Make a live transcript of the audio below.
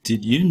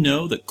Did you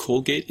know that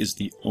Colgate is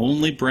the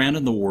only brand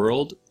in the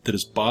world that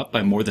is bought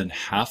by more than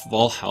half of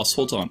all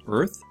households on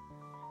Earth?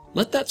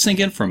 Let that sink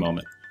in for a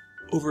moment.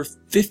 Over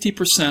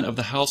 50% of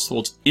the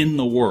households in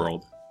the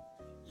world.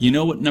 You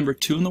know what number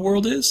 2 in the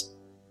world is?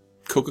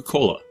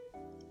 Coca-Cola.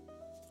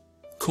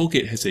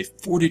 Colgate has a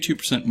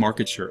 42%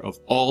 market share of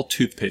all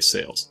toothpaste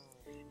sales.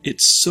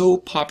 It's so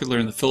popular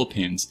in the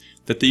Philippines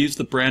that they use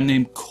the brand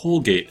name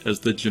Colgate as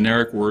the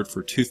generic word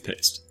for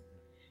toothpaste.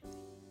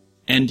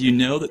 And do you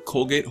know that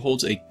Colgate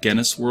holds a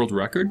Guinness World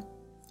Record?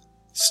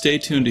 Stay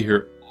tuned to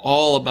hear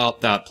all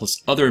about that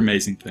plus other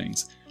amazing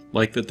things,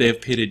 like that they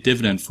have paid a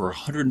dividend for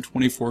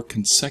 124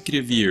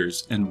 consecutive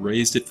years and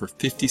raised it for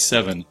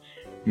 57,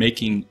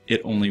 making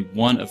it only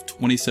one of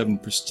 27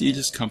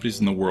 prestigious companies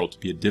in the world to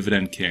be a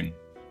dividend king.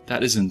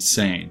 That is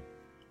insane.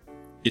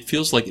 It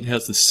feels like it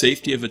has the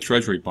safety of a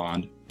treasury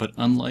bond, but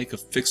unlike a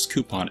fixed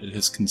coupon, it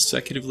has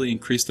consecutively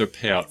increased their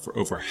payout for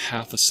over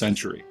half a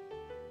century.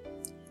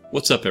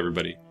 What's up,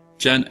 everybody?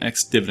 Gen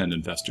X Dividend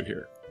Investor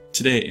here.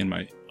 Today, in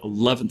my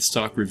 11th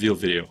stock reveal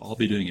video, I'll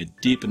be doing a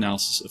deep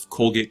analysis of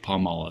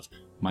Colgate-Palmolive,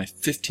 my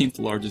 15th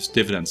largest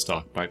dividend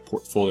stock by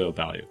portfolio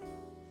value.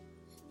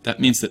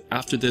 That means that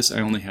after this, I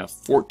only have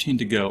 14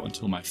 to go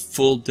until my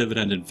full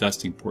dividend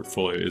investing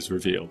portfolio is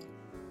revealed.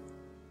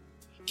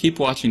 Keep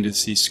watching to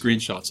see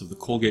screenshots of the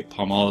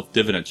Colgate-Palmolive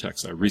dividend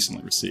checks I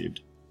recently received.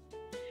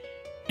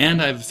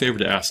 And I have a favor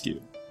to ask you.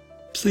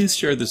 Please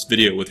share this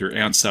video with your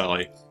Aunt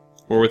Sally,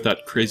 or with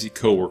that crazy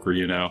coworker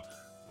you know,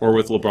 or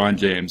with LeBron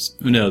James.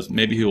 Who knows,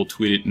 maybe he will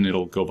tweet it and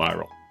it'll go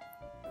viral.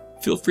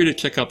 Feel free to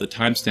check out the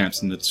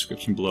timestamps in the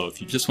description below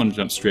if you just want to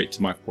jump straight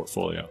to my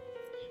portfolio.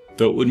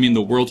 Though it would mean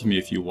the world to me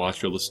if you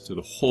watch or listen to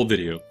the whole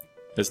video,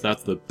 as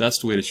that's the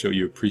best way to show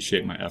you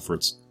appreciate my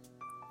efforts.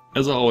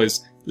 As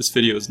always, this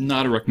video is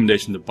not a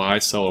recommendation to buy,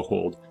 sell, or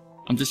hold.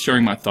 I'm just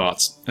sharing my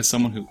thoughts as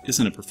someone who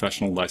isn't a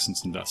professional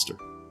licensed investor.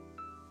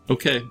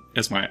 Okay,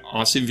 as my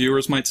Aussie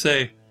viewers might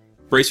say,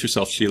 brace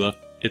yourself, Sheila.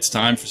 It's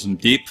time for some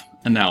deep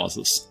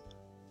analysis.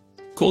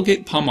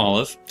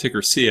 Colgate-Palmolive,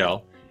 ticker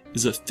CL,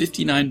 is a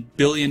 $59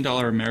 billion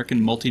American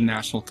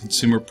multinational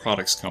consumer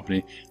products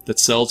company that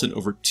sells in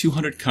over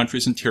 200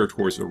 countries and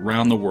territories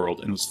around the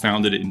world and was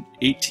founded in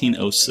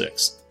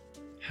 1806.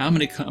 How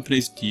many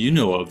companies do you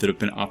know of that have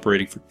been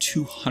operating for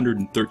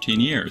 213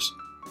 years?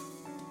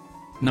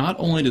 Not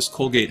only does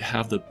Colgate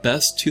have the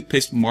best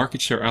toothpaste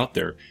market share out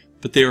there,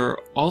 but they are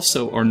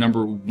also our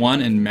number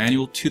 1 in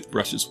manual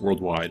toothbrushes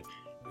worldwide,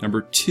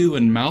 number 2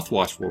 in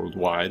mouthwash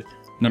worldwide,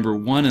 number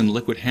 1 in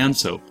liquid hand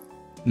soap,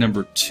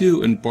 number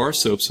 2 in bar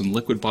soaps and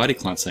liquid body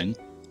cleansing,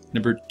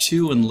 number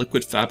 2 in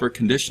liquid fabric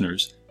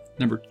conditioners,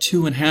 number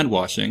 2 in hand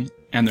washing,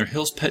 and their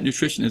Hill's Pet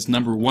Nutrition is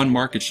number 1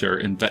 market share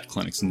in vet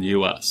clinics in the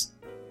US.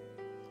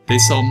 They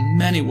sell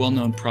many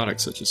well-known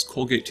products such as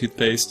Colgate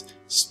toothpaste,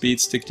 Speed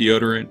Stick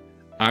deodorant,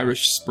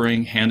 Irish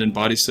Spring hand and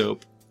body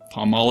soap,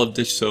 Palmolive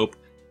dish soap,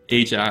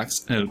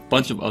 Ajax, and a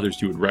bunch of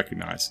others you would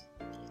recognize.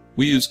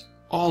 We use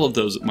all of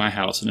those at my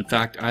house, and in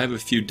fact I have a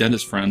few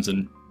dentist friends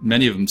and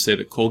many of them say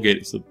that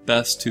Colgate is the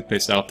best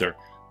toothpaste out there,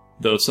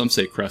 though some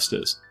say Crest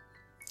is.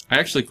 I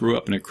actually grew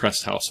up in a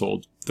Crest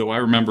household, though I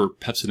remember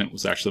Pepsodent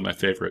was actually my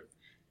favorite.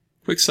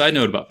 Quick side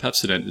note about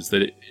Pepsodent is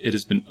that it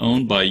has been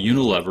owned by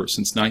Unilever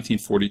since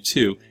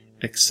 1942,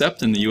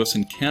 except in the US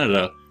and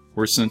Canada,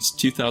 where since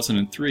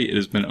 2003 it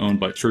has been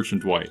owned by Church &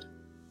 Dwight.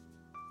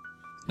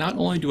 Not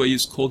only do I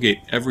use Colgate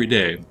every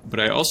day, but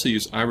I also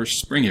use Irish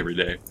Spring every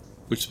day,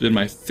 which has been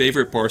my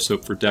favorite bar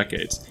soap for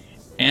decades,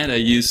 and I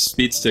use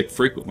Speed Stick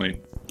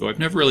frequently, though I've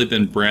never really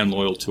been brand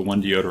loyal to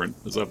one deodorant,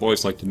 as I've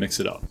always liked to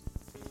mix it up.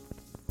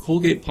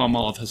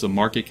 Colgate-Palmolive has a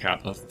market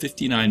cap of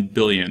 $59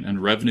 billion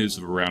and revenues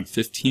of around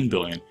 $15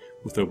 billion,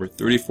 with over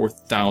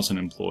 34,000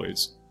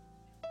 employees.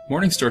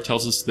 Morningstar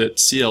tells us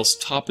that CL's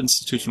top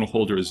institutional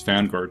holder is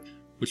Vanguard,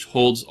 which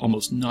holds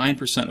almost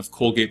 9% of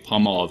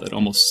Colgate-Palmolive at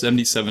almost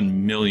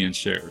 77 million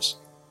shares.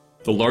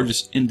 The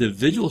largest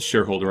individual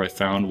shareholder I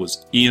found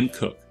was Ian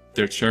Cook,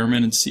 their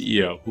chairman and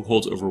CEO, who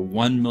holds over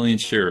 1 million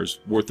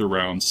shares worth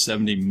around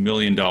 $70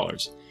 million.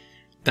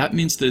 That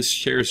means that his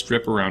shares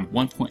drip around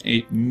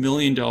 $1.8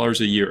 million a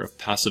year of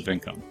passive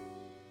income.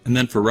 And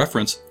then for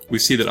reference, we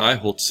see that I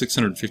hold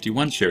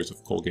 651 shares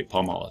of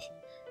Colgate-Palmolive.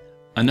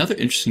 Another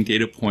interesting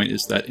data point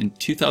is that in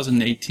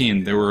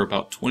 2018 there were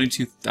about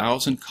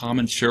 22,000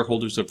 common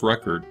shareholders of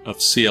record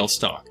of CL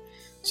stock.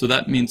 So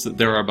that means that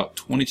there are about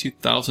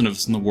 22,000 of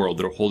us in the world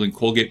that are holding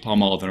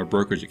Colgate-Palmolive in our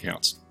brokerage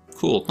accounts.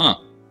 Cool, huh?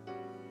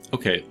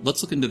 Okay,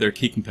 let's look into their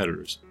key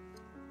competitors.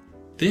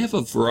 They have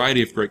a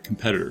variety of great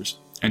competitors,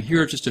 and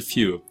here are just a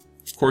few.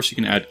 Of course you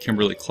can add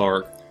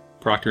Kimberly-Clark,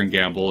 Procter &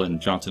 Gamble, and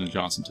Johnson &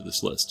 Johnson to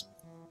this list.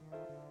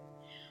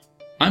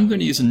 I'm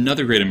going to use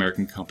another great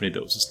American company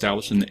that was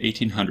established in the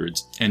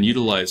 1800s and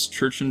utilize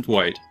Church &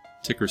 Dwight,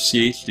 ticker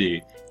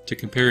CHD, to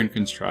compare and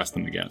contrast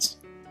them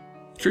against.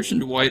 Church &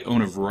 Dwight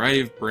own a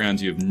variety of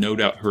brands you have no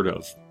doubt heard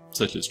of,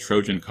 such as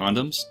Trojan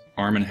Condoms,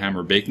 Arm &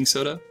 Hammer Baking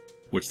Soda,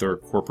 which their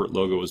corporate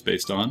logo is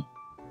based on,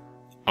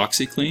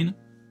 OxyClean,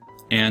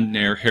 and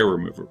Nair Hair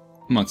Remover,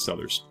 amongst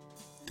others.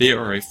 They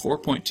are a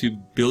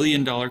 $4.2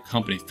 billion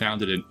company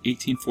founded in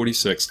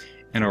 1846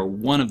 and are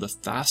one of the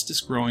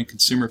fastest growing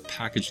consumer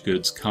packaged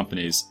goods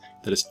companies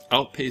that has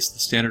outpaced the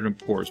Standard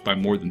 & Poor's by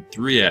more than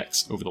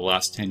 3x over the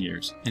last 10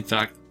 years. In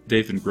fact,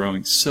 they've been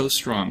growing so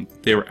strong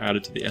that they were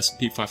added to the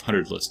S&P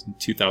 500 list in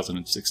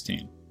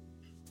 2016.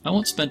 I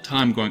won't spend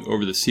time going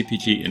over the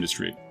CPG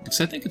industry because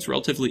I think it's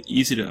relatively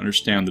easy to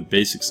understand the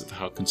basics of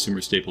how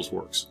consumer staples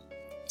works.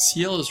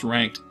 CL is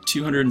ranked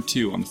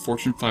 202 on the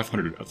Fortune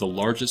 500 of the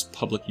largest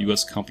public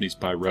U.S. companies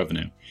by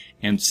revenue,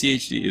 and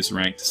CHD is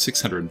ranked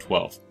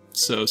 612.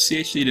 So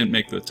CHD didn't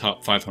make the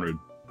top 500,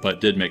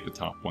 but did make the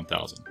top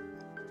 1,000.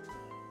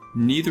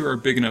 Neither are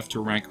big enough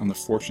to rank on the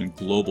Fortune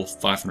Global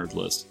 500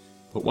 list,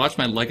 but watch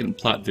my Leggett &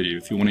 Platt video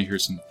if you want to hear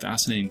some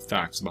fascinating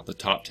facts about the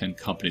top 10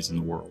 companies in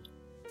the world.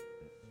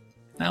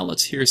 Now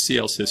let's hear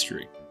CL's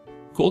history.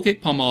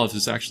 Colgate-Palmolive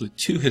has actually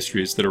two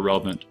histories that are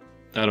relevant,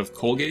 that of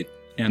Colgate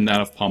and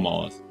that of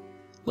Palmolive.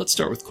 Let's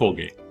start with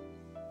Colgate.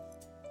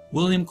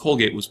 William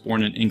Colgate was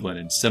born in England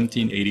in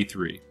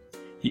 1783.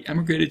 He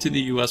emigrated to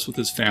the U.S. with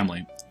his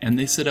family, and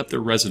they set up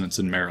their residence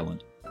in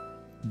Maryland.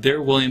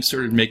 There, William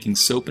started making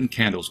soap and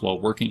candles while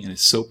working in a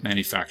soap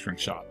manufacturing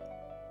shop.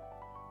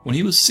 When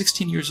he was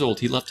 16 years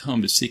old, he left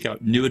home to seek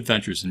out new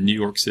adventures in New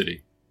York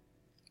City.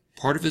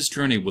 Part of his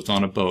journey was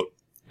on a boat,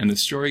 and the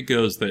story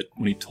goes that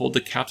when he told the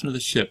captain of the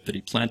ship that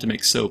he planned to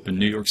make soap in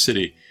New York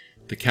City,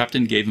 the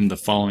captain gave him the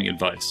following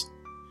advice.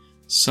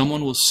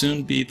 Someone will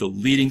soon be the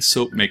leading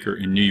soap maker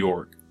in New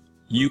York.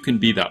 You can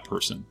be that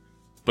person,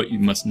 but you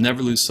must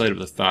never lose sight of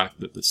the fact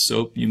that the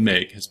soap you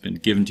make has been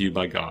given to you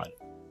by God.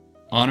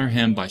 Honor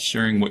Him by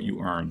sharing what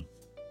you earn.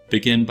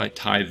 Begin by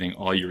tithing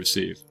all you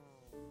receive.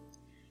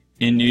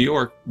 In New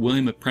York,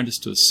 William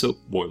apprenticed to a soap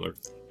boiler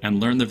and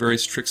learned the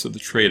various tricks of the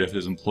trade of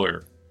his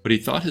employer. But he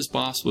thought his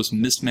boss was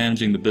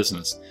mismanaging the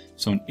business,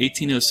 so in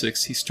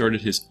 1806 he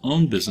started his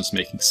own business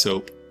making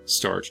soap,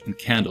 starch, and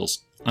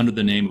candles under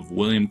the name of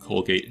William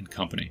Colgate &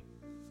 Company.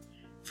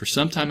 For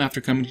some time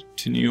after coming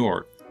to New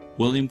York,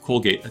 William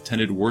Colgate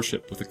attended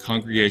worship with a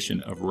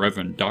congregation of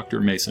Reverend Dr.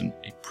 Mason,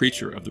 a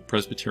preacher of the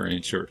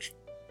Presbyterian Church.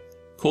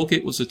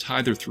 Colgate was a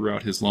tither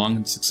throughout his long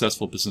and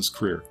successful business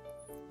career.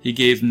 He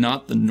gave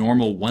not the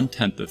normal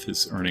 1/10 of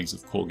his earnings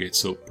of Colgate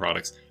soap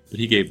products, but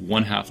he gave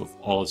 1/2 of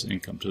all his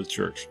income to the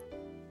church.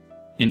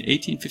 In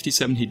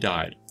 1857 he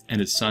died,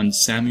 and his son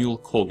Samuel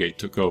Colgate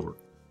took over.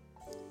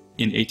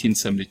 In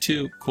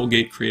 1872,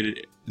 Colgate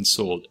created and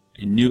sold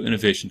a new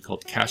innovation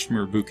called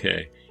Cashmere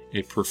Bouquet,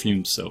 a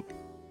perfumed soap.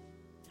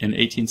 In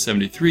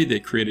 1873, they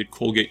created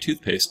Colgate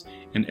toothpaste,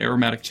 an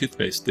aromatic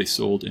toothpaste they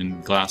sold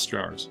in glass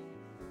jars.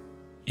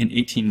 In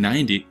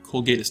 1890,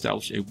 Colgate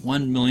established a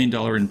 $1 million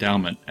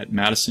endowment at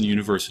Madison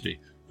University,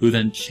 who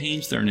then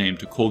changed their name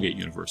to Colgate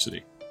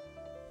University.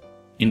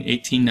 In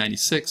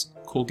 1896,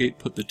 Colgate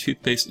put the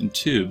toothpaste in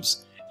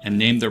tubes and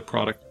named their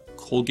product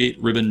Colgate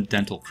Ribbon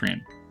Dental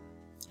Cream.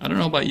 I don't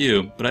know about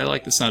you, but I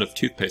like the sound of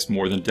toothpaste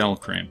more than dental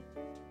cream.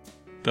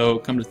 Though,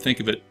 come to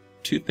think of it,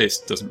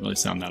 toothpaste doesn't really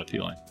sound that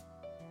appealing.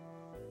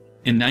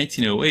 In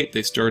 1908,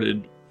 they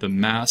started the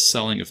mass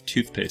selling of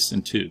toothpaste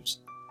in tubes.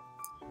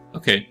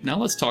 Okay, now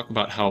let's talk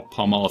about how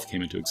Palmolive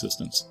came into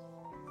existence.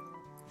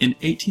 In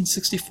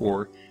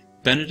 1864,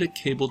 Benedict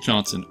Cable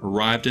Johnson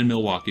arrived in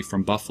Milwaukee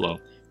from Buffalo,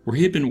 where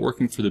he had been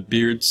working for the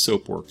Beard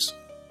Soap Works.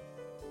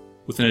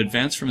 With an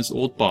advance from his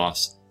old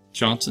boss,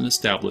 Johnson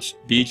established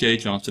B.J.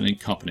 Johnson &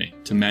 Company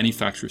to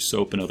manufacture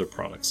soap and other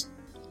products.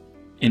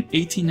 In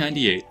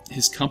 1898,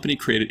 his company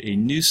created a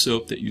new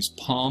soap that used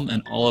palm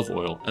and olive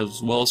oil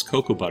as well as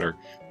cocoa butter,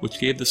 which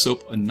gave the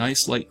soap a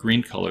nice light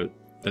green color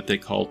that they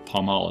called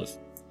Palmolive.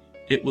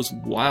 It was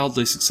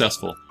wildly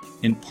successful,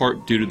 in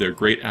part due to their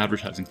great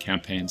advertising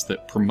campaigns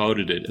that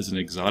promoted it as an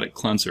exotic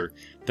cleanser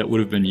that would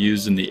have been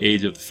used in the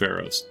age of the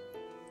pharaohs.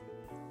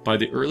 By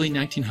the early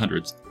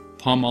 1900s,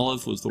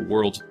 Palmolive was the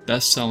world's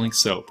best-selling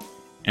soap,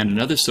 and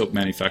another soap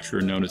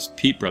manufacturer known as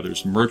Peet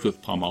Brothers merged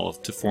with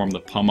Palmolive to form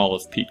the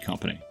Palmolive Peet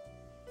Company.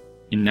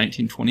 In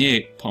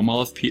 1928,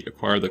 Palmolive Peet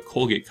acquired the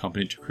Colgate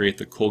Company to create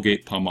the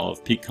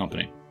Colgate-Palmolive Peet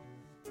Company.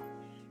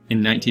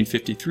 In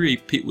 1953,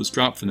 Peet was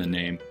dropped from the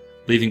name,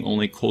 leaving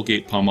only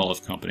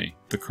Colgate-Palmolive Company,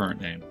 the current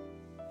name.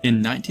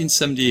 In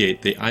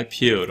 1978, they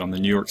IPO'd on the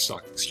New York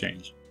Stock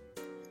Exchange.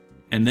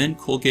 And then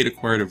Colgate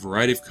acquired a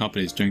variety of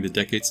companies during the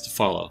decades to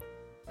follow,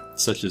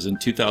 such as in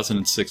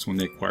 2006 when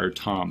they acquired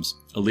Tom's,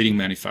 a leading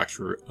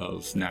manufacturer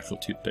of natural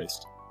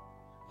toothpaste.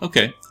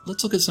 Okay,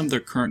 let's look at some of their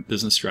current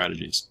business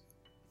strategies.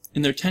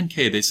 In their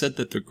 10K, they said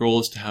that their goal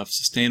is to have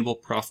sustainable,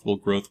 profitable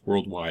growth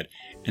worldwide,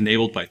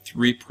 enabled by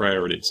 3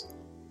 priorities.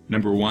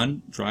 Number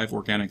 1, drive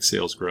organic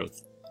sales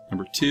growth.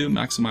 Number 2,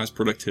 maximize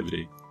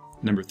productivity.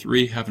 Number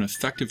 3, have an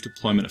effective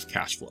deployment of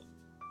cash flow.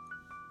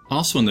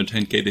 Also in their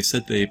 10K, they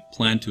said they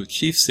plan to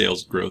achieve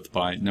sales growth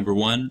by number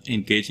 1,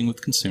 engaging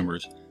with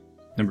consumers,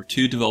 number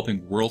 2,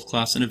 developing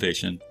world-class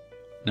innovation,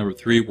 number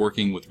 3,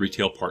 working with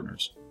retail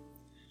partners.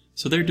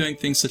 So they're doing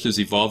things such as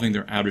evolving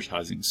their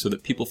advertising so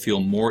that people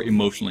feel more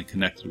emotionally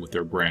connected with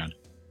their brand.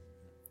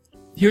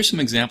 Here are some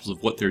examples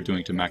of what they're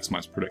doing to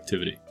maximize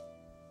productivity.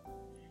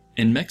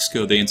 In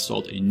Mexico, they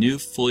installed a new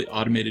fully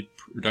automated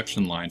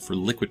production line for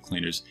liquid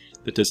cleaners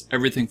that does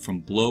everything from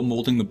blow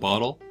molding the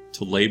bottle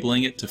to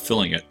labeling it to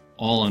filling it,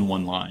 all on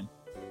one line.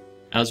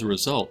 As a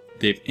result,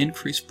 they've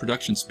increased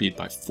production speed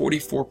by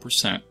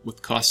 44%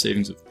 with cost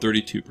savings of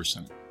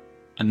 32%.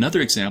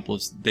 Another example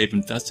is they've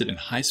invested in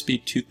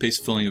high-speed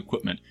toothpaste filling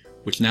equipment,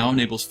 which now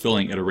enables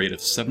filling at a rate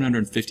of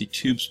 750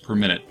 tubes per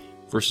minute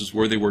versus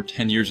where they were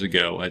 10 years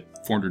ago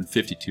at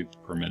 450 tubes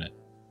per minute.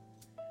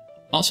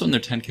 Also in their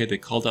 10K, they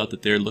called out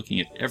that they're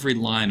looking at every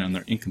line on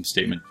their income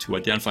statement to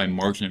identify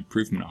margin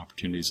improvement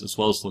opportunities as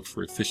well as look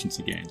for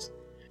efficiency gains.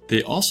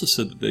 They also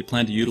said that they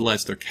plan to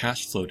utilize their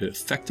cash flow to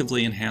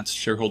effectively enhance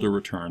shareholder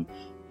return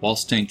while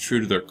staying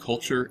true to their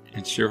culture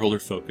and shareholder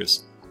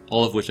focus,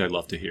 all of which I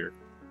love to hear.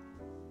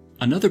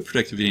 Another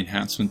productivity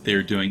enhancement they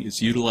are doing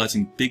is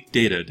utilizing big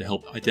data to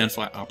help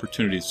identify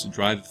opportunities to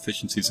drive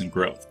efficiencies and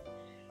growth.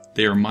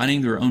 They are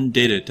mining their own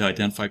data to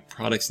identify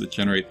products that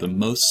generate the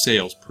most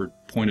sales per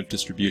point of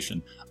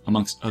distribution,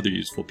 amongst other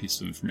useful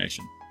pieces of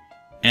information.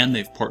 And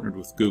they've partnered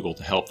with Google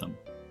to help them.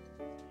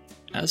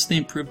 As they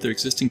improve their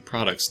existing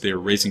products, they are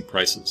raising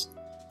prices.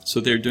 So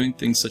they are doing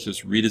things such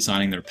as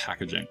redesigning their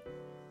packaging.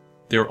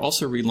 They are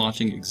also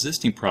relaunching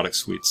existing product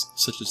suites,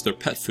 such as their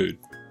pet food,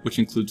 which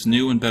includes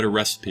new and better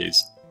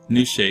recipes,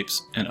 new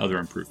shapes, and other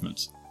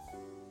improvements.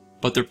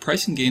 But their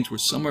pricing gains were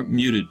somewhat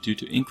muted due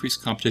to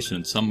increased competition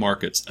in some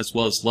markets as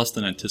well as less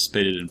than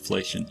anticipated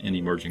inflation in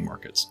emerging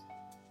markets.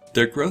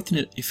 Their growth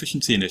and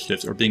efficiency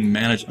initiatives are being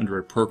managed under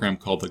a program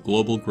called the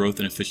Global Growth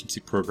and Efficiency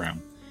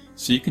Program,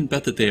 so you can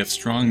bet that they have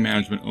strong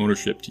management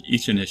ownership to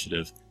each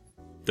initiative,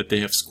 that they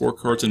have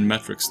scorecards and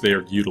metrics they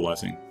are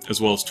utilizing,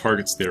 as well as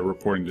targets they are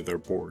reporting to their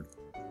board.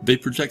 They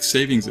project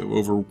savings of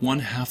over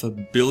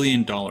 $500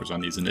 million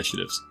on these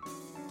initiatives.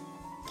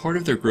 Part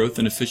of their growth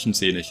and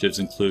efficiency initiatives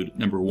include,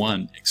 number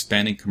one,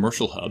 expanding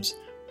commercial hubs,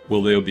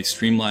 where they will be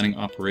streamlining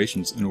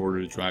operations in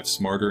order to drive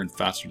smarter and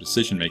faster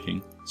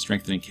decision-making,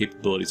 strengthening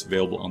capabilities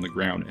available on the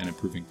ground and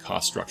improving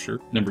cost structure.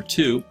 Number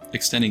two,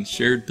 extending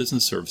shared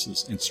business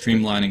services and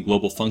streamlining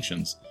global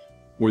functions,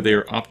 where they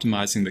are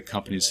optimizing the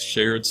company's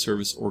shared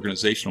service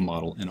organizational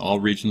model in all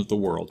regions of the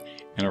world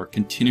and are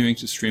continuing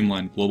to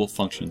streamline global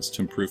functions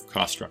to improve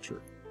cost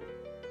structure.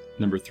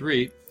 Number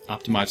three,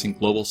 optimizing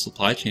global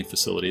supply chain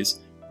facilities,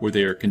 where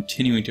they are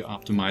continuing to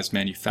optimize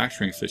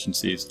manufacturing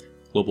efficiencies,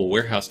 global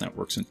warehouse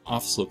networks, and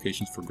office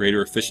locations for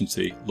greater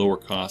efficiency, lower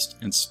cost,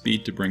 and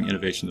speed to bring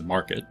innovation to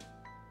market.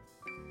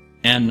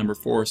 And number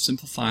four,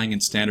 simplifying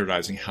and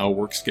standardizing how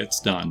work gets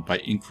done by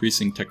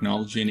increasing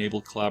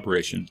technology-enabled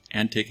collaboration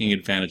and taking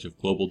advantage of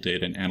global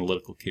data and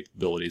analytical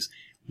capabilities,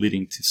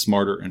 leading to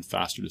smarter and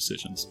faster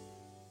decisions.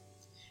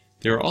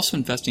 They are also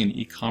investing in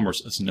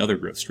e-commerce as another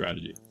growth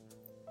strategy.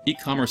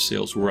 E-commerce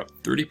sales were up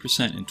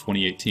 30% in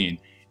 2018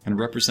 and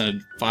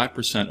represented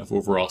 5% of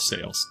overall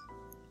sales.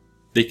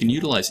 They can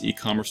utilize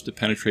e-commerce to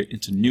penetrate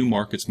into new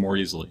markets more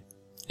easily.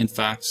 In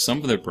fact, some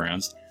of their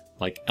brands,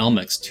 like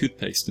Elmex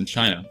toothpaste in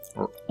China,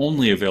 are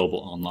only available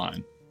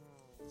online.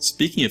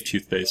 Speaking of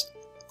toothpaste,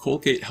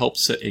 Colgate helped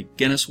set a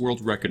Guinness World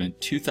Record in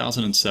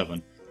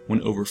 2007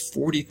 when over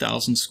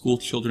 40,000 school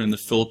children in the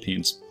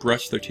Philippines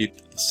brushed their teeth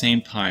at the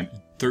same time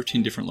in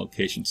 13 different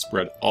locations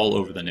spread all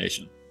over the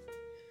nation.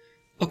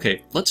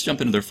 Okay, let's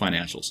jump into their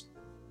financials.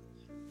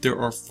 There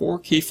are four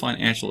key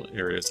financial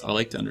areas I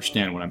like to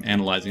understand when I'm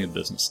analyzing a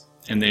business,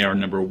 and they are: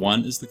 number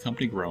one, is the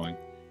company growing?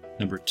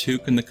 Number two,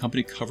 can the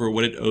company cover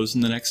what it owes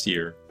in the next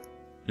year?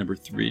 Number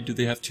three, do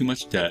they have too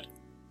much debt?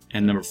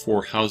 And number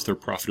four, how's their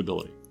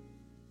profitability?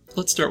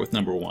 Let's start with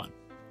number one.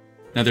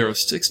 Now, there are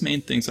 6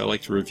 main things I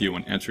like to review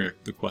when answering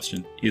the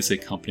question, is a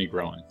company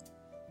growing?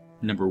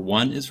 Number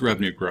one is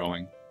revenue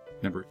growing.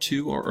 Number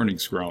two are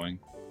earnings growing.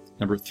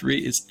 Number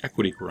three is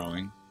equity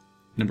growing.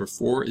 Number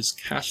four is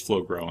cash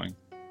flow growing.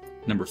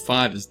 Number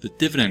 5 is the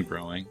dividend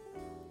growing,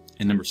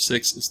 and number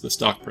 6 is the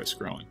stock price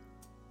growing.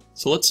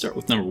 So let's start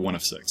with number 1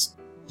 of 6.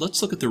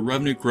 Let's look at the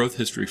revenue growth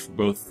history for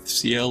both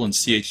CL and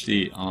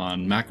CHD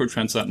on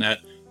MacroTrends.net,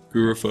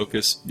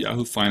 GuruFocus,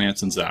 Yahoo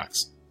Finance, and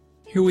Zacks.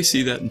 Here we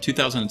see that in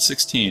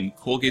 2016,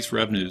 Colgate's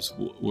revenues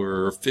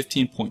were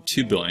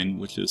 $15.2 billion,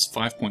 which is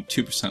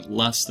 5.2%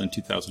 less than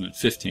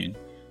 2015.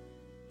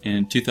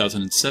 In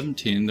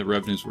 2017, the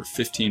revenues were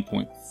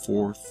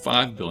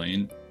 $15.45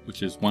 billion,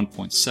 which is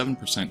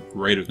 1.7%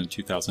 greater than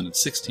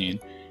 2016,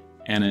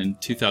 and in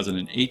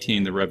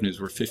 2018 the revenues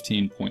were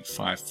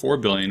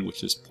 $15.54 billion,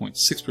 which is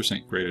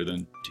 0.6% greater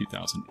than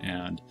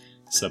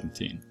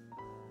 2017.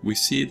 We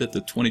see that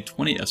the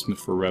 2020 estimate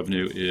for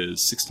revenue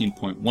is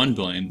 $16.1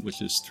 billion,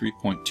 which is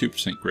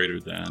 3.2% greater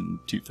than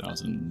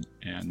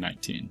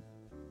 2019.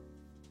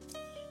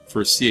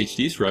 For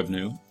CHD's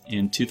revenue,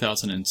 in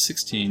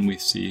 2016 we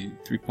see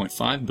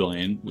 $3.5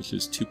 billion, which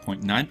is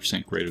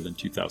 2.9% greater than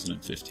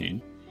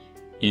 2015.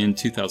 In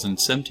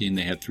 2017,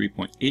 they had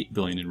 $3.8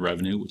 billion in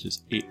revenue, which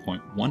is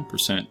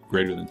 8.1%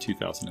 greater than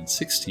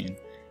 2016.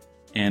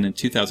 And in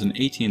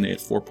 2018, they had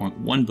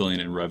 $4.1 billion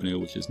in revenue,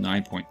 which is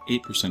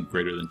 9.8%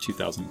 greater than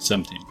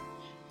 2017.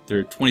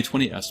 Their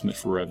 2020 estimate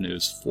for revenue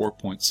is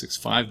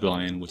 $4.65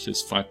 billion, which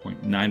is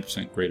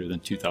 5.9% greater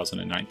than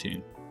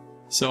 2019.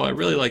 So I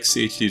really like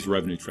CHD's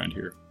revenue trend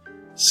here.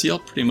 CL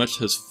pretty much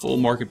has full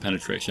market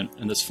penetration,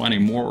 and thus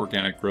finding more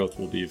organic growth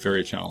will be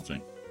very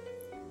challenging.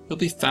 It'll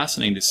be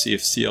fascinating to see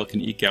if CL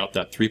can eke out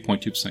that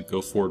 3.2%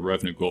 go-forward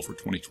revenue goal for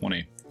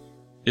 2020.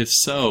 If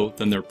so,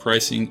 then their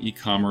pricing,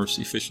 e-commerce,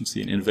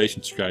 efficiency, and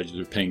innovation strategies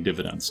are paying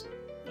dividends.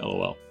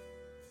 LOL.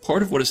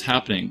 Part of what is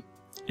happening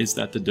is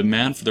that the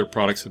demand for their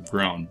products have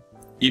grown,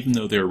 even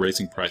though they are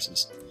raising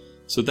prices.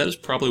 So that is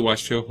probably why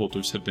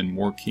shareholders have been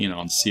more keen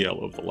on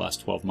CL over the last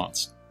 12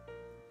 months.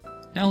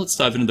 Now let's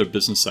dive into their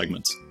business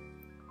segments.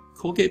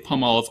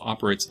 Colgate-Palmolive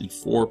operates in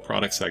 4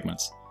 product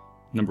segments.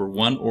 Number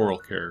 1, oral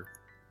care.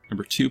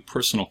 Number 2,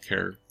 personal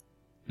care.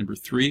 Number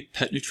 3,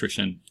 pet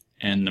nutrition.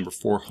 And number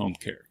 4, home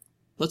care.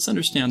 Let's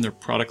understand their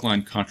product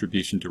line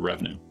contribution to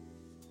revenue.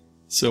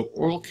 So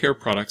oral care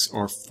products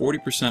are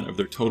 40% of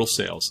their total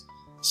sales,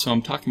 so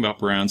I'm talking about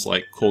brands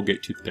like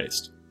Colgate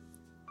toothpaste.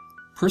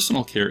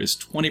 Personal care is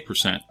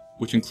 20%,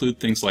 which include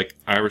things like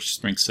Irish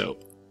Spring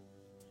soap.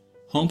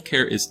 Home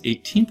care is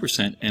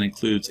 18% and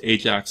includes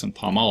Ajax and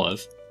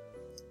Palmolive.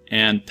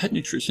 And pet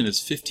nutrition is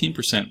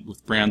 15%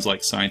 with brands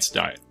like Science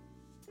Diet.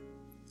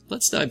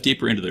 Let's dive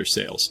deeper into their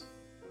sales.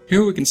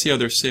 Here we can see how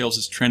their sales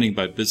is trending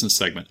by business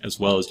segment as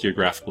well as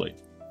geographically.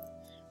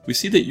 We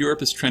see that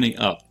Europe is trending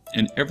up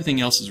and everything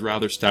else is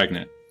rather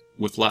stagnant,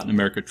 with Latin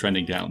America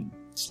trending down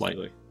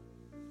slightly.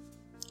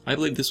 I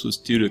believe this was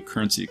due to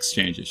currency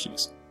exchange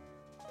issues.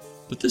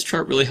 But this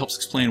chart really helps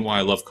explain why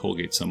I love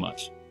Colgate so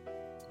much.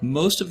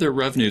 Most of their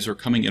revenues are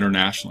coming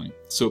internationally,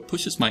 so it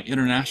pushes my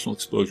international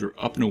exposure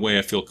up in a way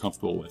I feel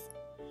comfortable with.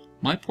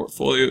 My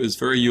portfolio is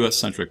very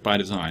US-centric by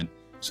design,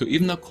 so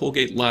even though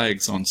Colgate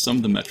lags on some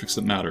of the metrics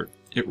that matter,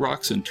 it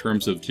rocks in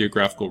terms of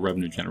geographical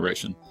revenue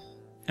generation.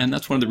 And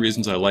that's one of the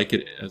reasons I like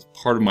it as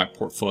part of my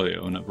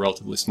portfolio in a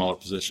relatively smaller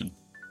position.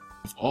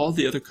 Of all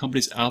the other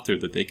companies out there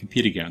that they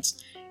compete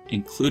against,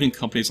 including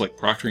companies like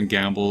Procter &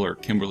 Gamble or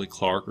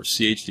Kimberly-Clark or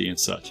CHD and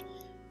such,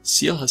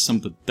 CL has some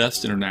of the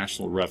best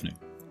international revenue.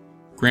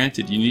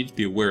 Granted, you need to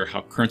be aware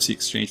how currency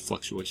exchange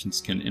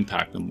fluctuations can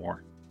impact them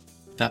more.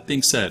 That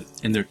being said,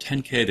 in their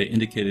 10-K they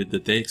indicated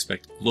that they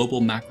expect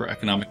global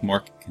macroeconomic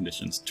market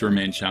conditions to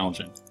remain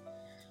challenging.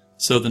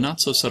 So the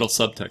not-so-subtle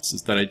subtext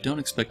is that I don't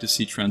expect to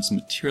see trends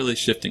materially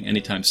shifting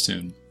anytime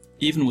soon,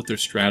 even with their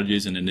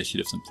strategies and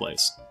initiatives in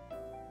place.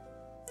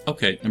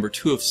 Okay, number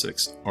 2 of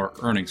 6 are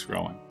earnings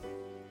growing.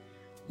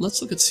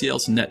 Let's look at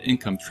CL's net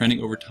income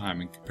trending over time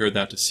and compare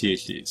that to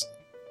CHD's.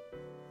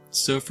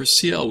 So for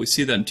CL, we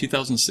see that in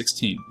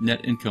 2016,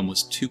 net income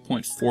was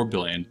 $2.4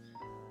 billion,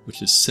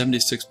 which is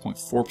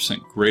 76.4%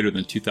 greater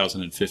than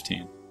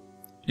 2015.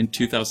 In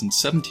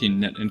 2017,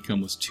 net income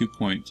was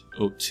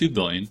 $2.02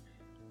 billion,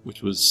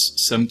 which was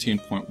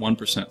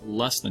 17.1%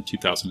 less than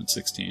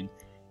 2016.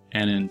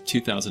 And in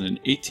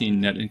 2018,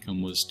 net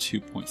income was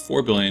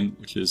 $2.4 billion,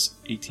 which is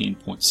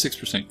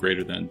 18.6%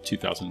 greater than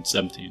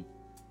 2017.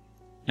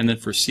 And then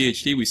for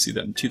CHD, we see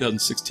that in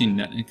 2016,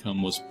 net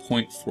income was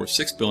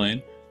 $0.46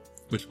 billion,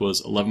 which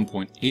was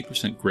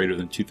 11.8% greater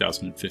than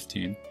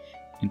 2015.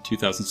 In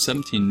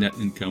 2017, net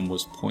income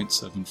was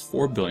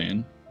 $0.74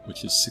 billion,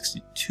 which is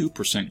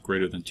 62%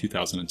 greater than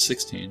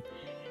 2016.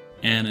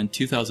 And in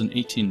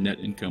 2018, net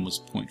income was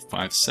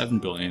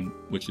 $0.57 billion,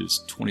 which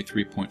is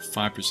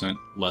 23.5%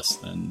 less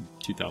than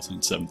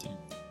 2017.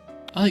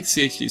 I like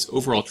CHD's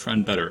overall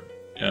trend better,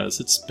 as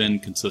it's been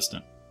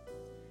consistent.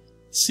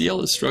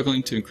 CL is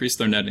struggling to increase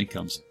their net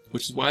incomes,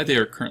 which is why they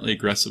are currently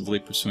aggressively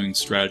pursuing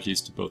strategies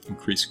to both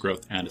increase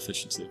growth and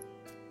efficiency.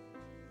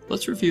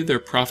 Let's review their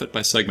profit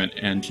by segment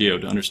and geo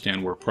to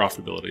understand where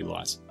profitability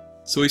lies.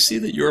 So we see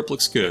that Europe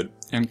looks good,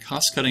 and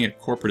cost-cutting at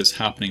corporate is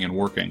happening and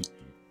working,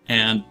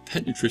 and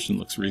pet nutrition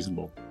looks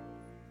reasonable.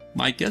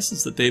 My guess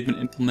is that they've been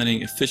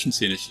implementing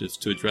efficiency initiatives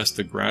to address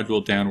the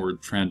gradual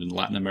downward trend in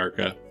Latin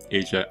America,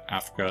 Asia,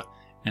 Africa,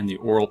 and the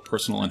oral,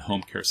 personal, and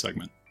home care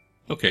segment.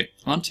 Okay,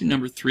 on to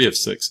number 3 of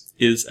 6,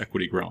 is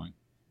equity growing?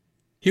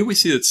 Here we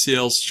see that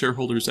CL's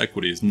shareholders'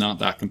 equity is not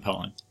that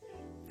compelling.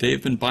 They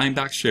have been buying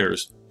back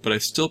shares, but I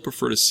still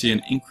prefer to see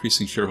an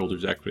increasing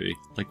shareholders' equity,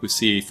 like we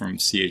see from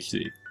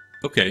CHD.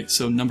 Okay,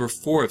 so number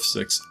 4 of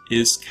 6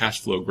 is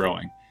cash flow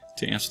growing.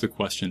 To answer the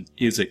question,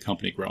 is a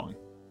company growing?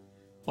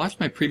 Watch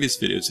my previous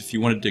videos if you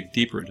want to dig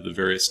deeper into the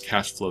various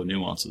cash flow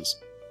nuances.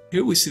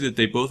 Here we see that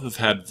they both have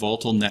had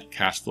volatile net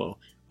cash flow,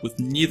 with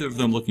neither of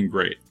them looking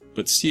great,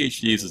 but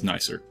CHD's is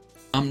nicer.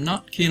 I'm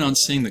not keen on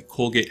seeing that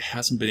Colgate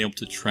hasn't been able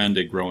to trend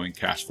a growing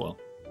cash flow.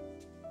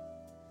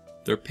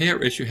 Their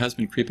payout ratio has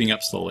been creeping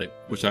up slowly,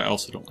 which I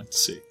also don't like to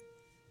see.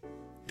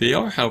 They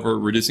are, however,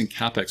 reducing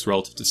capex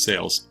relative to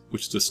sales,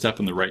 which is a step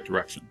in the right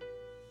direction.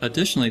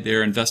 Additionally, they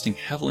are investing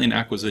heavily in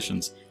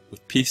acquisitions,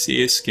 with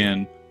PCA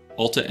Skin,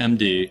 Ulta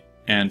MD,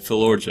 and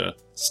Filorga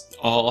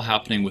all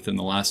happening within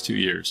the last 2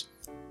 years,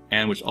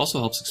 and which also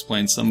helps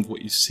explain some of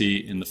what you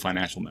see in the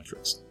financial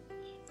metrics.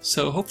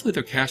 So hopefully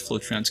their cash flow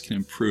trends can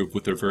improve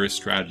with their various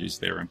strategies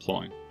they are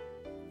employing.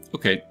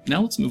 Okay,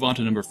 now let's move on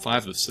to number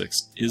 5 of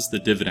 6, is the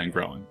dividend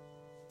growing?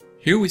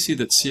 Here we see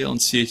that CL and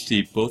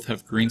CHD both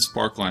have green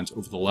spark lines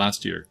over the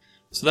last year,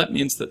 so that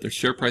means that their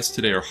share price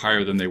today are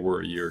higher than they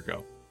were a year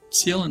ago.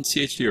 CL and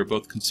CHD are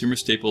both consumer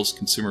staples,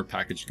 consumer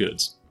packaged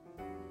goods.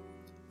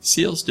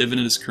 CL's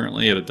dividend is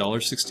currently at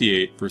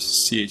 $1.68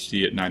 versus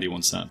CHD at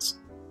 91 cents.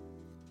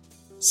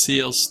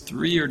 CL's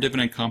 3-year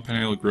dividend compound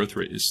annual growth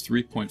rate is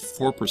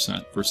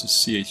 3.4% versus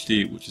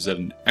CHD, which is at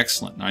an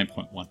excellent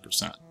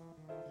 9.1%.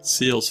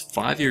 CL's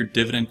 5-year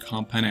dividend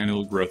compound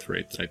annual growth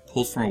rate that I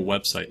pulled from a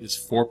website is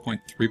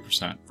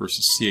 4.3%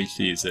 versus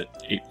CHD's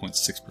at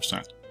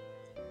 8.6%.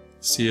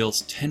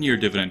 CL's 10-year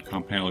dividend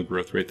compound annual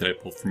growth rate that I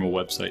pulled from a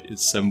website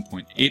is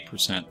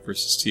 7.8%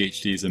 versus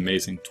CHD's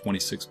amazing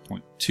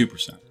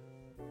 26.2%.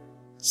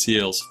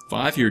 CL's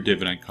 5-year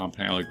dividend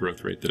compound annual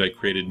growth rate that I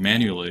created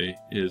manually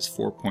is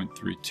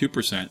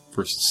 4.32%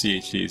 versus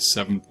CHD's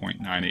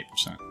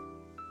 7.98%.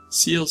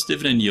 CL's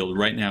dividend yield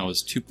right now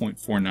is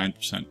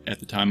 2.49% at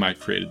the time I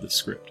created the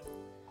script.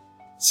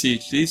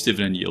 CHD's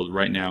dividend yield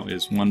right now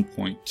is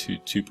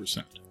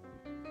 1.22%.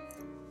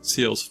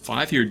 CL's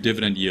 5-year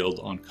dividend yield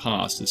on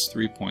cost is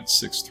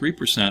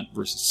 3.63%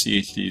 versus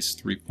CHD's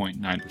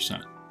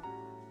 3.9%.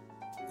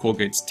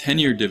 Colgate's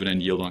 10-year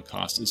dividend yield on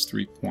cost is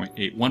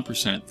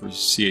 3.81%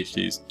 versus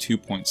CHD's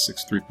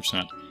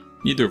 2.63%,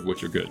 neither of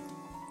which are good.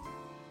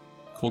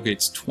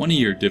 Colgate's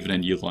 20-year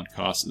dividend yield on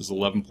cost is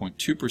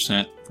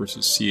 11.2%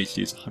 versus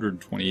CHD's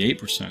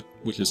 128%,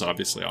 which is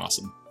obviously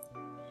awesome.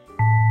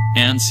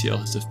 And CL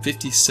has a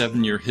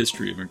 57-year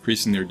history of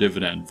increasing their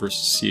dividend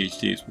versus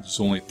CHD's, which is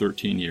only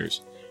 13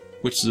 years,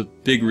 which is a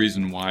big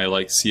reason why I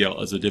like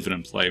CL as a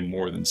dividend play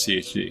more than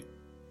CHD.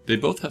 They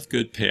both have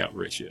good payout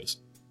ratios.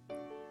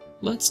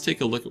 Let's take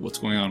a look at what's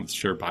going on with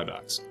share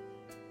buybacks.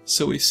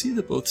 So we see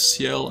that both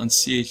CL and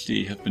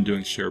CHD have been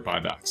doing share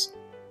buybacks.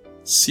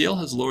 CL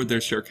has lowered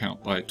their share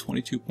count by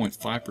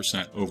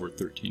 22.5% over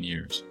 13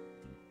 years.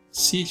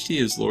 CHD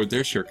has lowered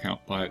their share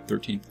count by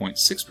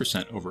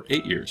 13.6% over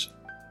 8 years.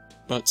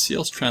 But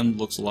CL's trend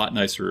looks a lot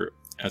nicer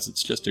as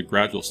it's just a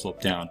gradual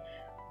slope down,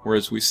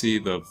 whereas we see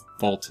the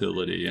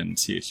volatility in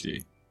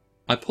CHD.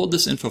 I pulled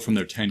this info from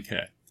their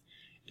 10K.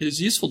 It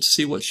is useful to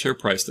see what share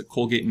price that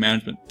Colgate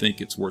management think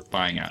it's worth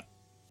buying at.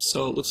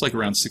 So it looks like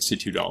around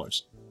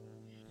 $62.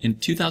 In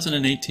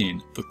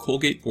 2018, the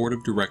Colgate Board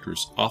of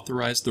Directors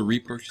authorized the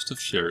repurchase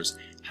of shares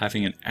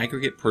having an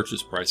aggregate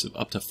purchase price of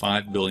up to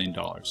 $5 billion.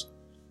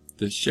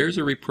 The shares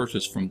are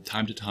repurchased from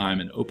time to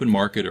time in open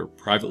market or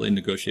privately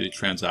negotiated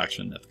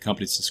transaction at the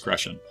company's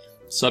discretion,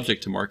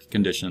 subject to market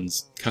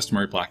conditions,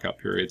 customary blackout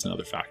periods, and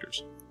other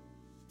factors.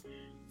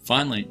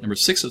 Finally, number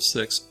 6 of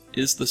 6,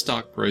 is the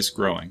stock price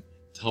growing?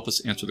 To help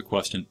us answer the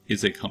question,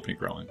 is a company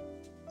growing?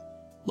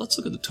 Let's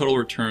look at the total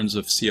returns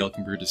of CL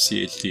compared to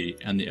CHD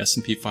and the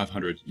S&P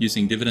 500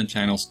 using Dividend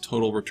Channel's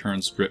Total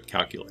Returns Drip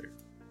Calculator.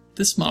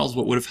 This models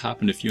what would have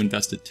happened if you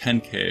invested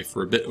 $10K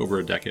for a bit over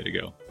a decade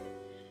ago.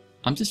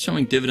 I'm just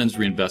showing dividends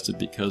reinvested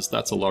because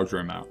that's a larger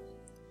amount.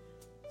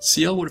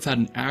 CL would have had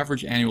an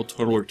average annual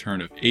total return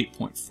of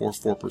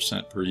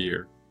 8.44% per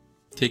year,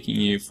 taking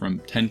you from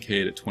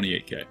 10K to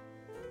 28K.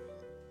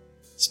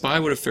 SPY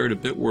would have fared a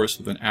bit worse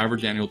with an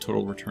average annual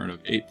total return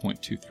of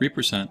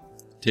 8.23%,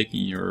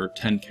 taking your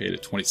 10K to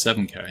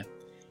 27K,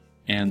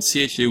 and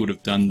CHD would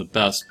have done the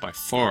best by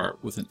far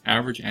with an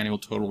average annual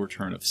total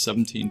return of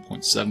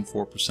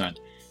 17.74%,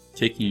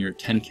 taking your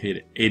 10K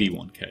to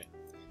 81K.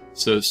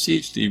 So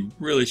CHD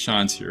really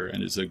shines here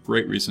and is a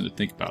great reason to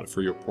think about it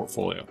for your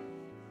portfolio.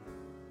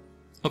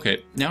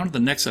 Okay, now to the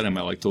next item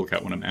I like to look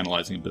at when I'm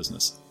analyzing a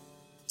business.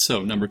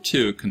 So number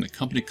 2, can the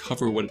company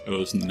cover what it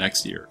owes in the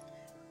next year?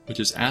 Which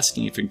is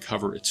asking if it can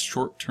cover its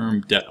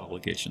short-term debt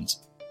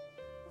obligations.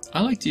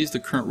 I like to use the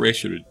current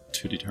ratio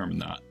to determine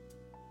that.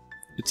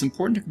 It's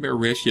important to compare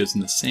ratios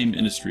in the same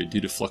industry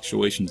due to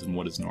fluctuations in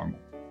what is normal.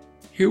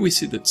 Here we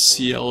see that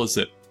CL is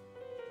at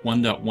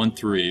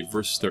 1.13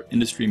 versus their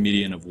industry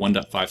median of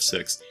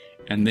 1.56,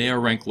 and they are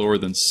ranked lower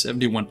than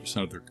 71%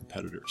 of their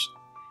competitors.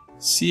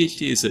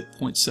 CHD is at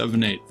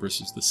 0.78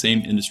 versus the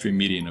same industry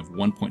median of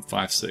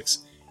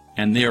 1.56,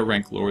 and they are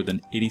ranked lower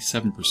than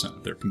 87%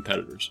 of their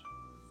competitors.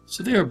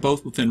 So they are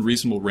both within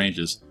reasonable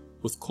ranges,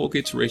 with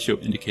Colgate's ratio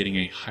indicating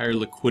a higher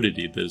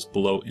liquidity that is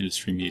below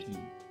industry median.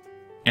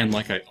 And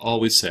like I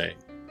always say,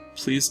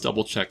 please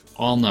double check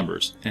all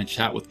numbers and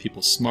chat with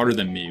people smarter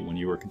than me when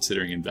you are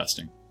considering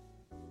investing.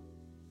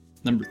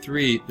 Number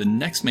 3, the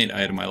next main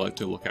item I like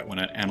to look at when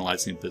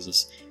analyzing a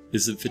business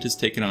is if it has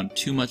taken on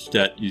too much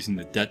debt using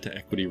the debt to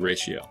equity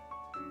ratio.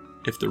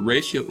 If the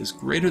ratio is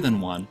greater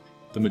than 1,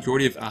 the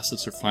majority of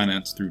assets are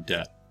financed through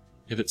debt.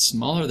 If it's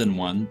smaller than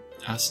 1,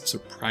 assets are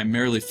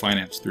primarily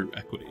financed through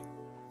equity.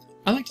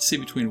 I like to see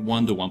between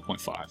 1 to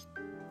 1.5.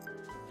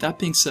 That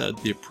being said,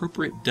 the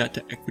appropriate debt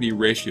to equity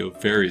ratio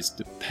varies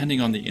depending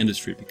on the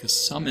industry because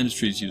some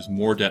industries use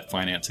more debt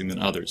financing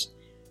than others.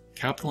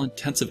 Capital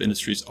intensive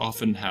industries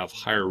often have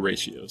higher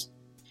ratios.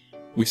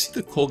 We see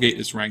that Colgate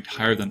is ranked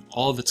higher than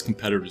all of its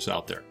competitors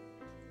out there.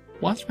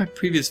 Watch my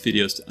previous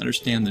videos to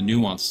understand the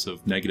nuances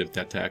of negative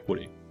debt to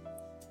equity.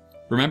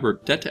 Remember,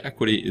 debt to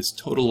equity is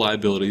total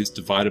liabilities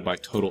divided by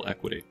total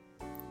equity.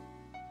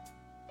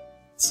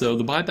 So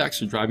the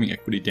buybacks are driving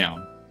equity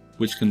down,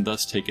 which can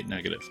thus take it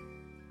negative.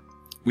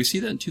 We see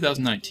that in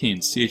 2019,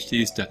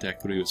 CHD's debt to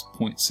equity was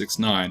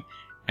 0.69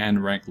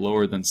 and ranked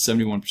lower than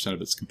 71%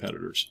 of its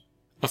competitors.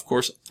 Of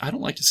course, I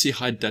don't like to see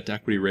high debt to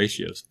equity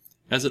ratios,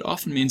 as it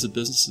often means a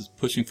business is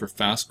pushing for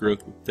fast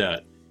growth with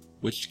debt,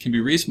 which can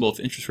be reasonable if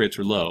interest rates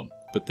are low,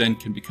 but then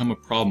can become a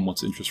problem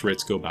once interest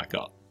rates go back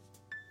up.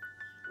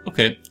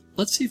 Okay,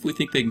 let's see if we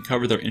think they can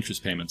cover their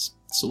interest payments,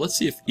 so let's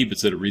see if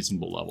EBIT's at a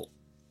reasonable level.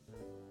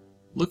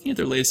 Looking at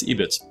their latest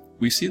EBITs,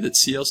 we see that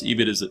CL's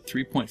EBIT is at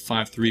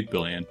 $3.53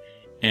 billion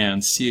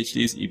and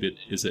CHD's EBIT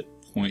is at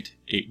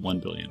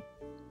 $0.81 billion.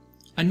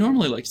 I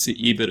normally like to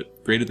see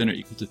EBIT greater than or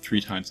equal to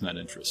 3 times net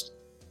interest.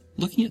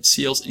 Looking at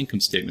CL's income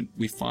statement,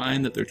 we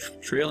find that their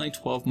trailing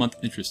 12-month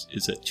interest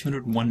is at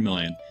 $201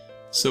 million,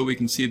 so we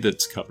can see that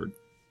it's covered.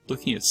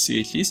 Looking at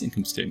CHD's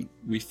income statement,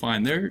 we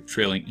find their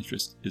trailing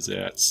interest is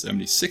at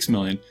 $76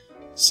 million,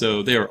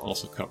 so they are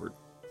also covered.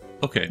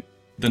 Okay,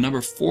 the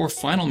number 4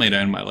 final main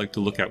item I like to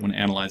look at when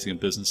analyzing a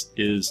business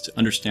is to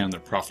understand their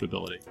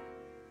profitability.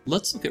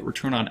 Let's look at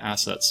return on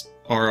assets,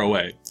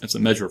 ROA, as a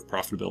measure of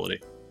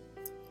profitability.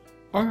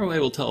 ROA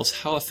will tell us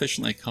how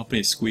efficiently a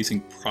company is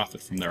squeezing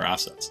profit from their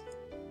assets.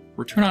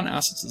 Return on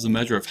assets is a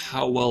measure of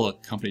how well a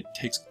company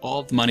takes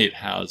all the money it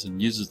has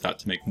and uses that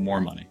to make more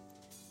money.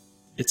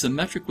 It's a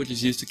metric which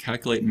is used to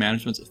calculate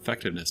management's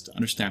effectiveness to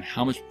understand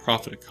how much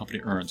profit a company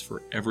earns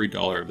for every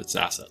dollar of its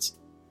assets.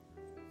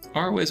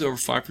 ROAs over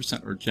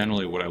 5% are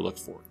generally what I look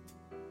for.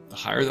 The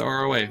higher the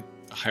ROA,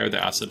 the higher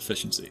the asset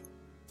efficiency.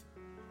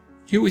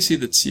 Here we see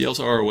that CL's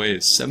ROA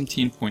is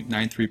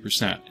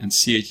 17.93% and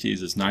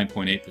CHD's is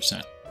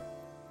 9.8%.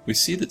 We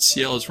see that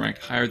CL is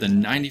ranked higher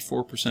than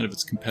 94% of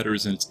its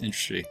competitors in its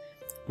industry,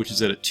 which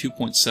is at a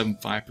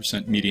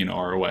 2.75% median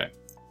ROA,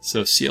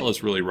 so CL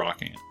is really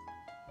rocking it.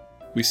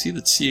 We see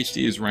that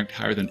CHD is ranked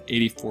higher than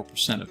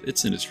 84% of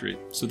its industry,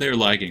 so they are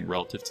lagging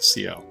relative to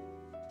CL.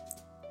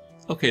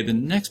 Okay, the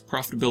next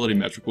profitability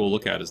metric we'll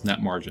look at is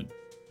net margin.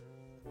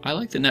 I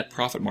like the net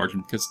profit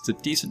margin because it's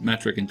a decent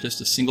metric and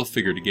just a single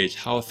figure to gauge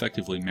how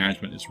effectively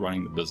management is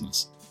running the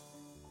business.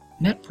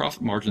 Net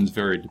profit margins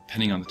vary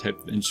depending on the type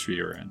of industry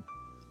you're in.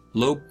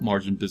 Low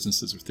margin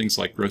businesses are things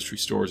like grocery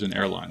stores and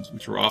airlines,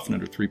 which are often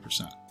under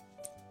 3%.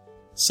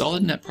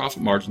 Solid net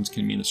profit margins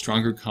can mean a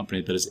stronger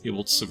company that is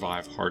able to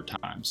survive hard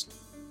times.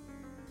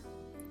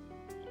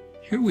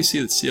 Here we see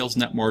that CL's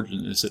net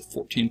margin is at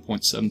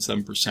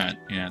 14.77%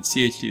 and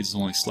CHD is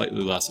only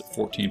slightly less at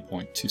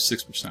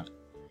 14.26%.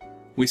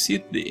 We see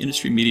that the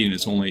industry median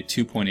is only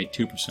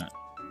 2.82%.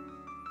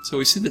 So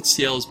we see that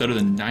CL is better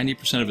than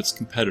 90% of its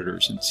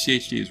competitors and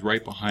CHD is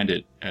right behind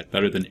it at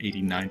better than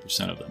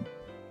 89% of them.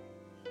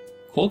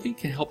 Colgate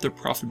can help their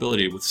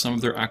profitability with some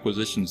of their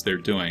acquisitions they're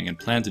doing and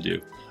plan to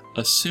do,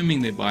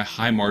 assuming they buy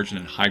high margin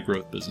and high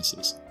growth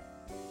businesses.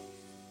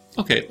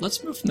 Okay,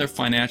 let's move from their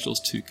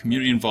financials to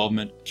community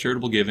involvement,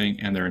 charitable giving,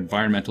 and their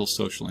environmental,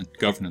 social, and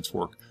governance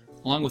work,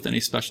 along with any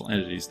special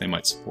entities they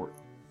might support.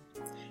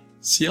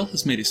 CL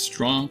has made a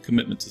strong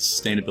commitment to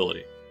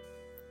sustainability.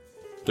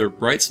 Their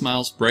Bright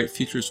Smiles, Bright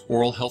Futures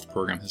oral health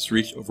program has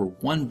reached over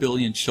 1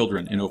 billion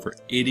children in over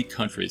 80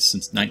 countries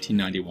since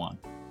 1991.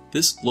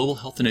 This global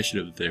health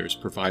initiative of theirs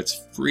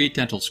provides free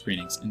dental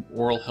screenings and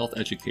oral health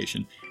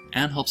education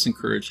and helps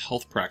encourage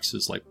health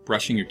practices like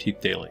brushing your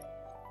teeth daily.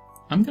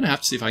 I'm going to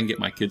have to see if I can get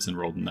my kids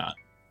enrolled in that.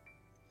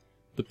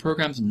 The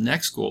program's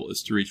next goal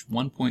is to reach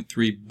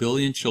 1.3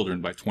 billion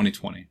children by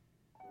 2020.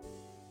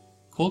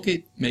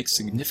 Colgate makes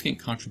significant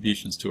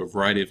contributions to a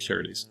variety of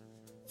charities.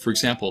 For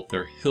example,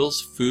 their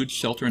Hills Food,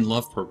 Shelter, and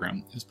Love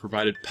program has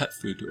provided pet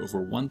food to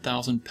over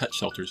 1,000 pet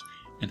shelters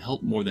and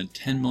helped more than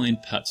 10 million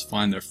pets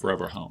find their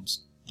forever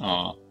homes.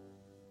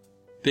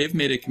 They've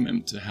made a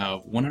commitment to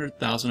have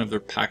 100,000 of their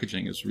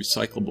packaging as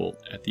recyclable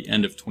at the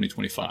end of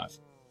 2025.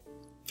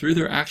 Through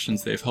their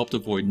actions, they have helped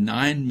avoid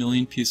 9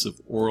 million pieces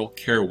of oral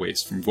care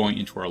waste from going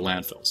into our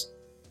landfills.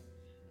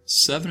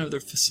 7 of their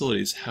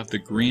facilities have the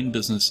Green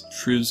Business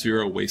True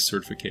Zero Waste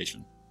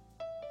certification.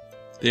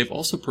 They have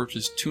also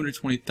purchased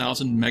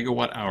 220,000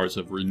 megawatt hours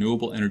of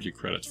renewable energy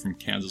credits from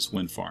Kansas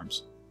wind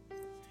farms.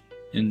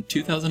 In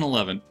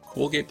 2011,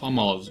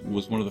 Colgate-Palmolive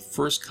was one of the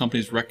first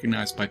companies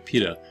recognized by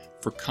PETA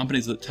for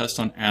companies that test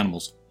on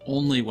animals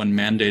only when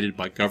mandated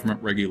by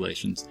government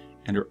regulations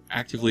and are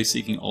actively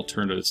seeking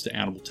alternatives to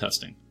animal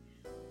testing.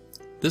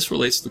 This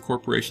relates to the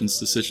corporation's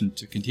decision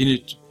to continue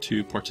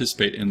to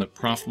participate in the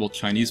profitable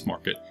Chinese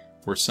market,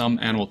 where some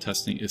animal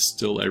testing is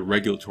still a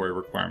regulatory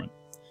requirement.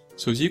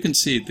 So as you can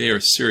see, they are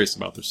serious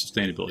about their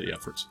sustainability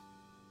efforts.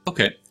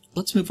 Okay,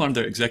 let's move on to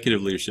their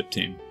executive leadership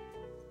team.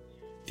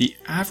 The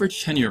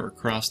average tenure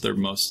across their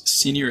most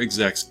senior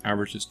execs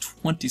averages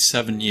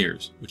 27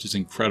 years, which is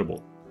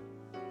incredible.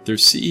 Their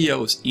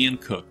CEO is Ian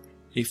Cook,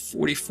 a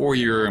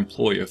 44-year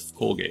employee of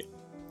Colgate.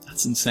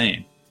 That's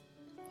insane.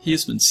 He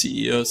has been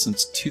CEO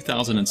since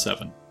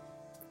 2007.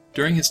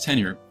 During his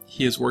tenure,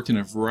 he has worked in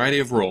a variety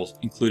of roles,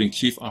 including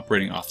Chief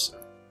Operating Officer.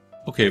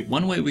 Okay,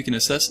 one way we can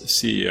assess a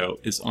CEO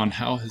is on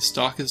how his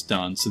stock has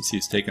done since he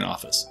has taken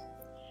office.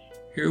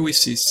 Here we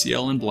see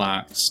CL in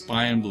black,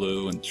 SPY in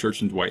blue, and Church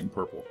 & Dwight in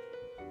purple.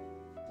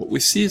 What we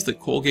see is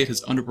that Colgate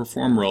has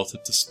underperformed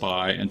relative to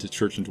SPY and to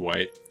Church &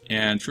 Dwight,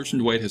 and Church &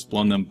 Dwight has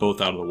blown them both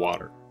out of the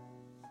water.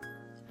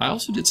 I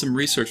also did some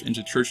research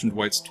into Church &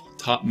 Dwight's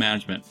top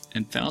management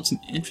and found some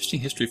interesting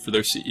history for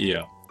their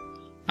CEO.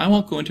 I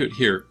won't go into it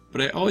here,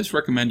 but I always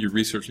recommend you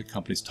research a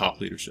company's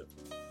top leadership.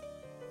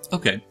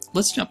 Okay,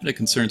 let's jump into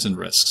concerns and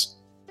risks.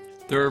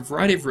 There are a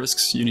variety of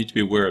risks you need to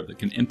be aware of that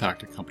can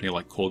impact a company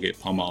like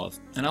Colgate-Palmolive,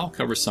 and I'll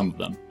cover some of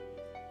them.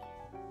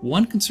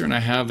 One concern I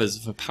have is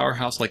if a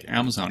powerhouse like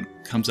Amazon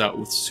comes out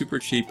with super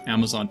cheap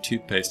Amazon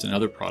toothpaste and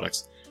other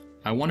products,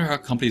 I wonder how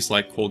companies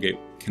like Colgate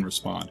can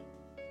respond.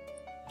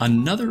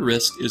 Another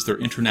risk is their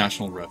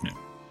international revenue.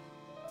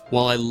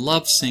 While I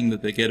love seeing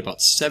that they get about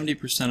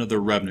 70% of their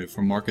revenue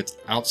from markets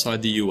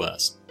outside the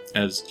US,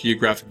 as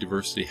geographic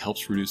diversity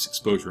helps reduce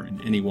exposure in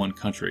any one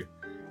country,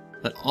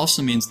 that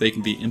also means they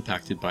can be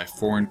impacted by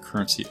foreign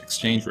currency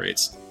exchange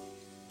rates,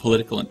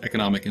 political and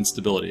economic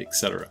instability,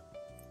 etc.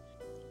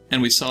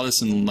 And we saw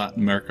this in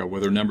Latin America,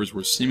 where their numbers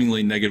were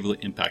seemingly negatively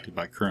impacted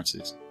by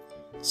currencies.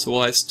 So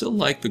while I still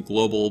like the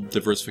global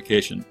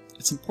diversification,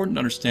 it's important to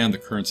understand the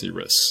currency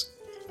risks.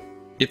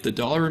 If the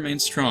dollar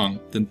remains strong,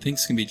 then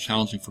things can be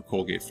challenging for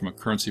Colgate from a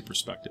currency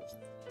perspective.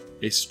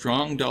 A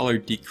strong dollar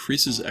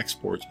decreases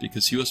exports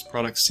because US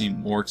products seem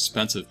more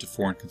expensive to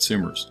foreign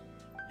consumers.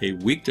 A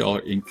weak dollar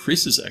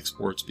increases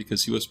exports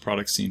because US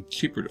products seem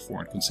cheaper to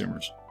foreign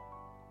consumers.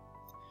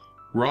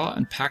 Raw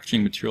and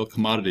packaging material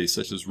commodities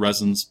such as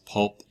resins,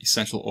 pulp,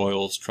 essential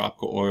oils,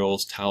 tropical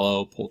oils,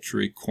 tallow,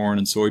 poultry, corn,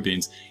 and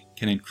soybeans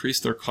can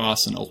increase their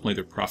costs and ultimately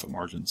their profit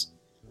margins.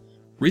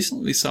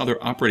 Recently, we saw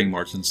their operating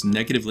margins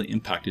negatively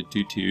impacted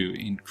due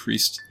to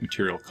increased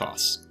material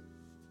costs.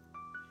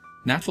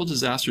 Natural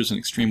disasters and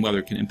extreme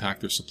weather can impact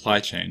their supply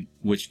chain,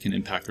 which can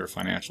impact their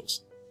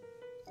financials.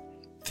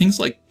 Things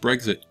like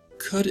Brexit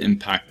could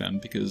impact them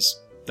because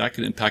that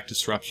could impact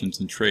disruptions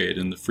in trade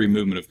and the free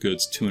movement of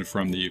goods to and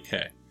from the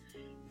UK.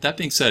 That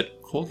being said,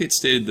 Colgate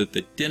stated that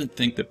they didn't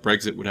think that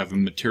Brexit would have a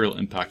material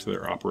impact to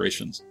their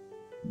operations.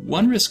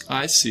 One risk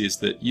I see is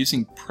that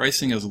using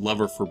pricing as a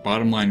lever for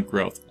bottom line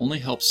growth only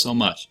helps so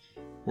much,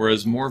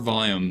 whereas more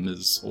volume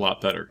is a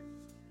lot better.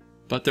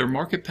 But their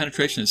market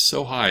penetration is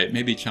so high it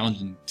may be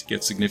challenging to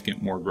get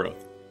significant more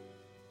growth.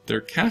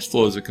 Their cash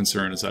flow is a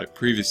concern, as I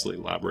previously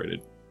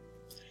elaborated.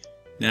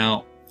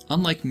 Now,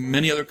 unlike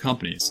many other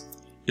companies,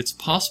 it's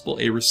possible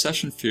a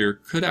recession fear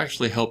could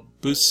actually help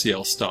boost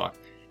CL stock,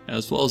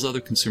 as well as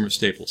other consumer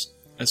staples,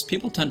 as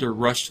people tend to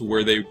rush to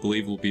where they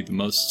believe will be the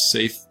most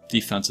safe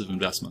defensive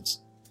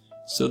investments.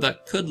 So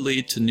that could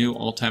lead to new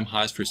all-time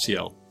highs for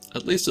CL,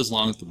 at least as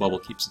long as the bubble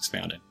keeps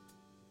expanding.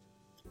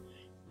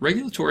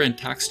 Regulatory and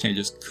tax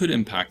changes could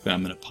impact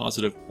them in a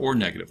positive or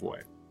negative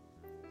way.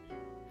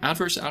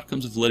 Adverse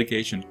outcomes of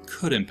litigation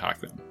could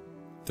impact them.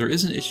 There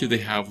is an issue they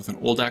have with an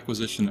old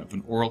acquisition of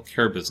an oral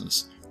care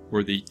business,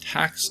 where the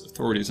tax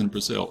authorities in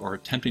Brazil are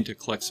attempting to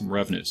collect some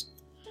revenues.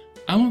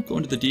 I won't go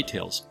into the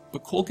details,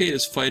 but Colgate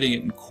is fighting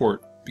it in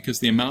court because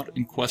the amount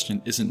in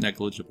question isn't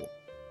negligible.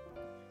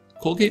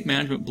 Colgate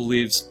management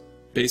believes,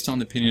 based on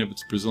the opinion of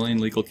its Brazilian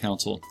legal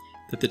counsel,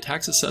 that the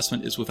tax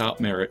assessment is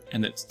without merit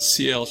and that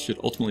CL should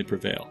ultimately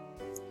prevail.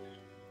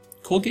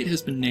 Colgate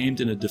has been named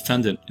in a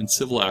defendant in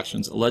civil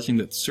actions alleging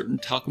that certain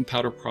talcum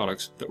powder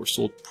products that were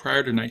sold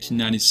prior to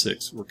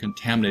 1996 were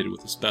contaminated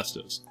with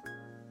asbestos.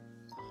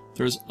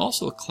 There is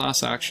also a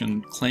class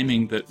action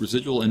claiming that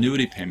residual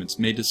annuity payments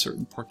made to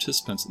certain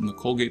participants in the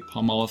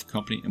Colgate-Palmolive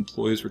Company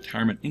Employees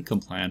Retirement Income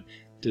Plan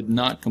did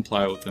not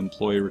comply with the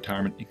Employee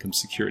Retirement Income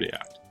Security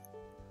Act.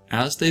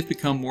 As they've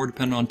become more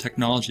dependent on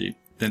technology,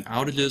 then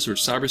outages or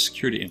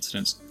cybersecurity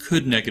incidents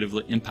could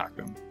negatively impact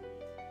them.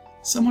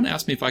 Someone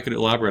asked me if I could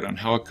elaborate on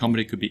how a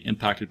company could be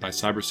impacted by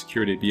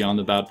cybersecurity beyond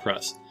the bad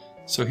press,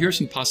 so here are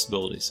some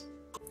possibilities.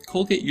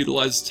 Colgate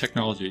utilizes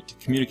technology to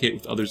communicate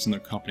with others in their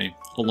company,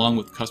 along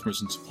with customers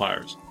and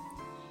suppliers.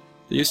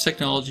 They use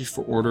technology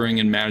for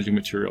ordering and managing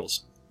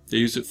materials. They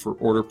use it for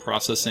order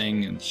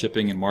processing and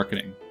shipping and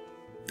marketing.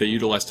 They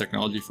utilize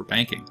technology for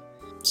banking.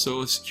 So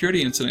a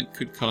security incident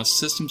could cause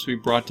systems to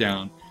be brought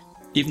down,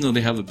 even though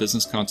they have a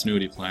business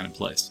continuity plan in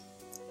place.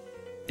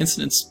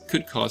 Incidents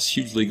could cause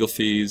huge legal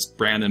fees,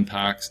 brand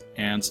impacts,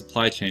 and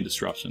supply chain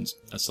disruptions,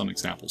 as some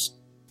examples.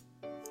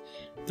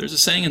 There's a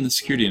saying in the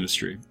security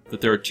industry that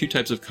there are two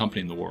types of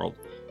company in the world,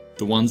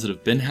 the ones that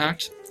have been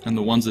hacked and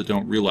the ones that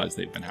don't realize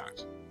they've been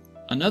hacked.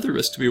 Another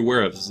risk to be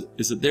aware of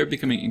is that they're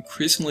becoming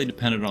increasingly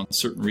dependent on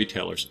certain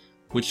retailers,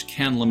 which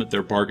can limit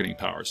their bargaining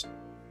powers.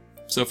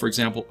 So for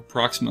example,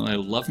 approximately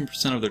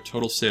 11% of their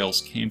total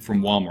sales came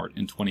from Walmart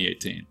in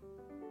 2018.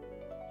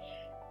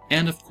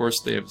 And of course,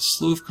 they have a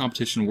slew of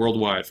competition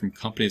worldwide from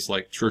companies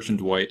like Church &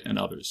 Dwight and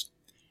others.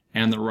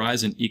 And the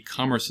rise in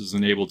e-commerce has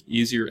enabled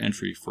easier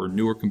entry for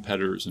newer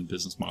competitors and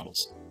business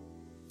models.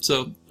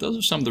 So those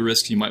are some of the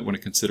risks you might want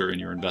to consider in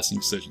your investing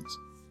decisions.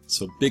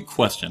 So big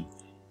question,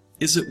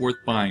 is it worth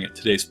buying at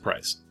today's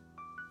price?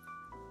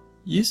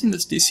 Using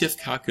this DCF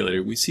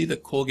calculator, we see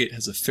that Colgate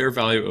has a fair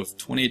value of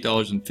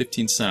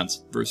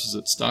 $28.15 versus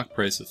its stock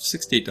price of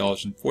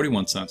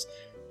 $68.41,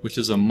 which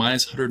is a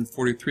minus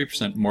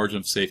 143% margin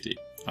of safety,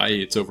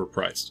 i.e. it's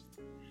overpriced.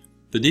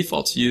 The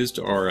defaults used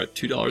are at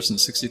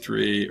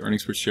 $2.63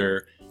 earnings per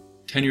share,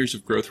 10 years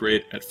of growth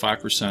rate at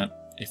 5%,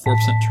 a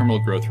 4% terminal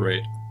growth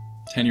rate,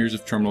 10 years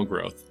of terminal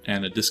growth,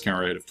 and a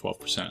discount rate of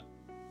 12%.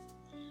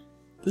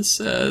 This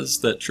says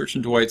that Church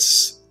 &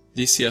 Dwight's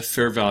DCF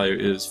fair value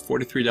is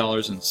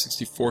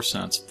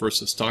 $43.64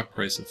 versus a stock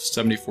price of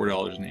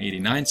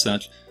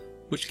 $74.89,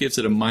 which gives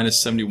it a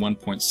minus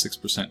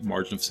 71.6%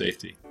 margin of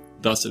safety.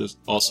 Thus, it is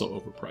also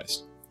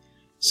overpriced.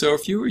 So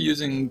if you were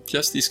using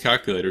just these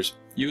calculators,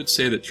 you would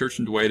say that Church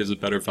 & Dwight is a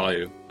better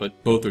value,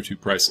 but both are too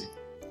pricey.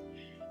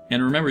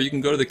 And remember, you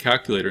can go to the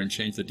calculator and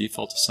change the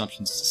default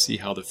assumptions to see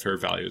how the fair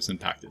value is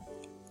impacted.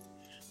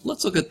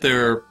 Let's look at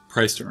their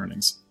price to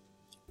earnings.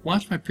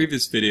 Watch my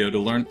previous video to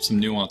learn some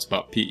nuance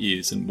about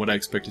PEs and what I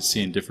expect to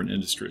see in different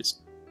industries.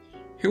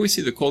 Here we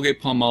see the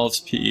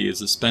Colgate-Palmolive's PE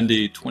is a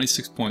spendy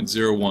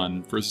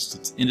 26.01 versus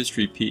its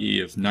industry PE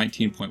of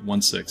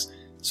 19.16,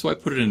 so I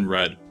put it in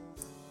red.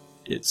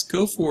 Its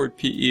go-forward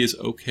PE is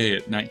okay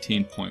at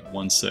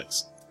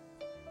 19.16.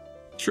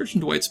 Church &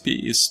 Dwight's PE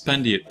is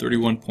spendy at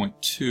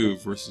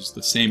 31.2 versus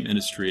the same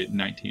industry at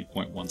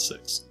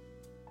 19.16.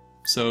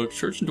 So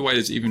Church & Dwight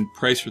is even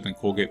pricier than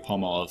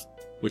Colgate-Palmolive,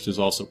 which is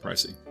also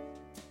pricey.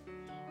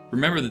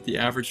 Remember that the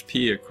average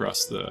PE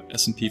across the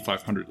S&P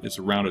 500 is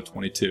around a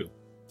 22.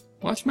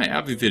 Watch my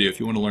AbbVie video if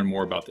you want to learn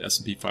more about the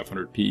S&P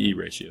 500 PE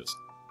ratios.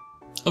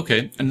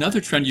 Okay,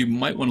 another trend you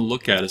might want to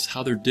look at is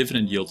how their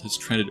dividend yield has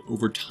trended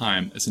over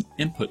time as an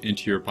input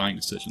into your buying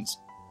decisions.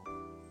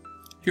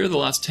 Here are the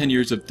last 10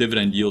 years of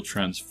dividend yield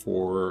trends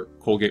for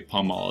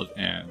Colgate-Palmolive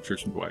and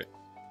Church & Dwight.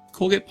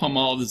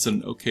 Colgate-Palmolive is at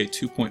an okay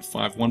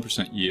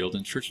 2.51% yield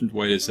and Church &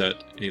 Dwight is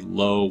at a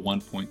low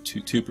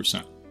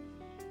 1.22%.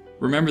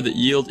 Remember that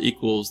yield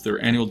equals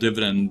their annual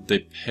dividend they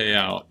pay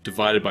out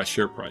divided by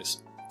share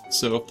price.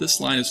 So if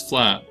this line is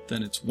flat,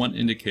 then it's one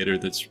indicator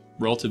that its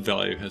relative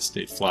value has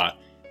stayed flat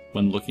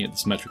when looking at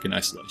this metric in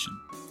isolation.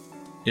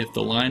 If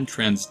the line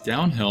trends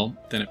downhill,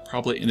 then it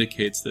probably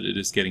indicates that it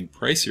is getting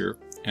pricier,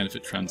 and if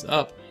it trends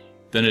up,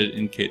 then it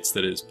indicates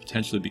that it is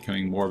potentially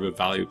becoming more of a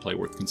value play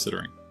worth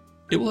considering.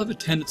 It will have a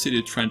tendency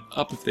to trend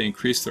up if they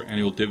increase their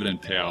annual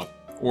dividend payout,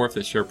 or if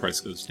the share price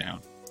goes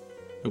down.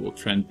 It will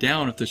trend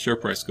down if the share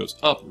price goes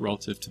up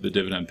relative to the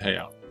dividend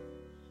payout.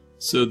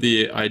 So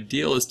the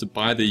ideal is to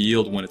buy the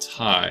yield when it's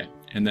high,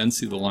 and then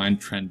see the line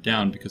trend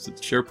down because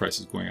the share price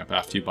is going up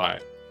after you buy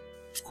it.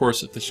 Of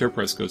course, if the share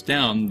price goes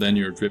down, then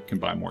your DRIP can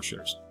buy more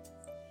shares.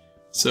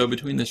 So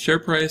between the share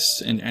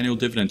price and annual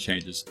dividend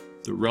changes,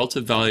 the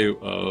relative value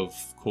of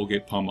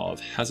Colgate-Palmolive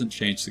hasn't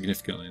changed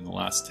significantly in the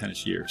last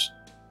 10-ish years.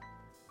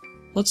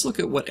 Let's look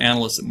at what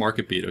analysts at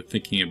MarketBeat are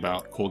thinking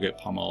about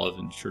Colgate-Palmolive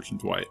and Church &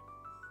 Dwight.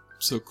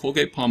 So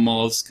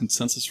Colgate-Palmolive's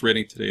consensus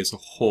rating today is a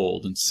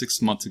hold, and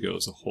 6 months ago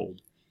is a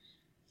hold.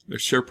 Their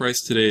share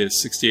price today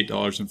is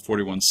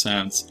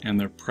 $68.41, and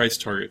their price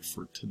target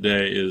for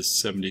today is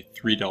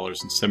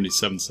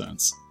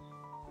 $73.77.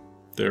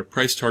 Their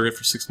price target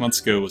for 6 months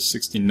ago was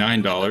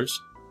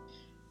 $69.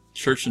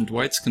 Church &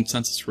 Dwight's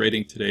consensus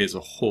rating today is a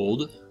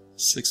hold.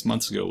 6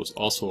 months ago was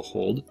also a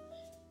hold.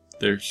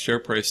 Their share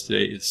price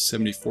today is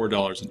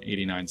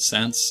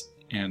 $74.89,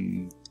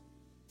 and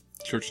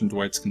Church &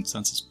 Dwight's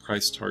consensus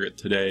price target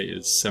today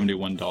is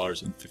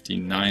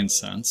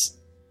 $71.59.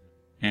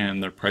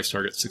 And their price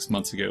target 6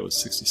 months ago was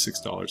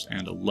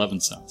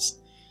 $66.11.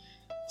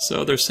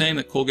 So they're saying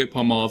that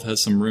Colgate-Palmolive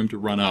has some room to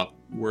run up,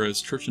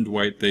 whereas Church &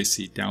 Dwight, they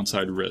see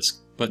downside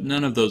risk, but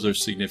none of those are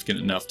significant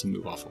enough to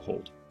move off a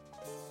hold.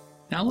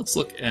 Now let's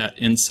look at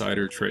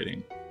insider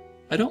trading.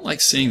 I don't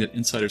like seeing that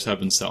insiders have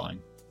been selling.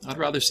 I'd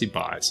rather see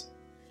buys.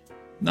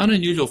 Not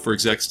unusual for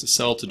execs to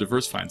sell to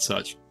diversify and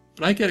such,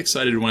 but I get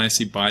excited when I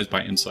see buys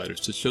by insiders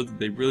to show that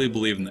they really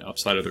believe in the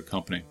upside of their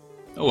company.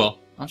 Oh well,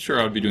 I'm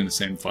sure I would be doing the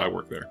same if I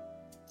worked there.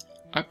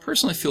 I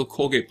personally feel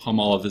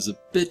Colgate-Palmolive is a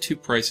bit too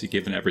pricey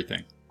given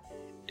everything.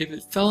 If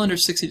it fell under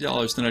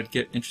 $60, then I'd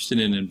get interested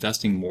in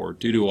investing more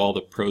due to all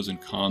the pros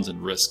and cons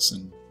and risks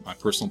in my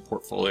personal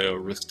portfolio,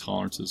 risk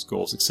tolerances,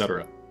 goals,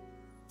 etc.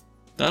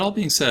 That all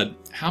being said,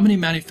 how many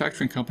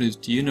manufacturing companies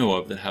do you know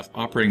of that have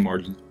operating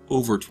margins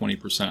over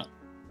 20%?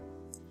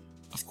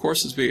 Of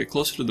course, as we get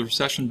closer to the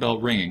recession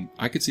bell ringing,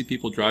 I could see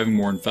people driving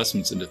more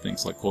investments into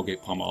things like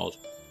Colgate-Palmolive,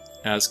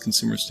 as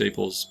consumer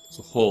staples as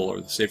a whole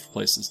are the safer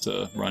places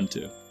to run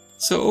to.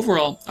 So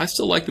overall, I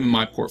still like them in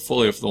my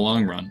portfolio for the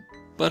long run,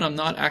 but I'm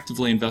not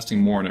actively investing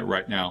more in it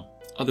right now,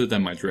 other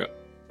than my DRIP.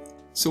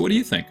 So what do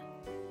you think?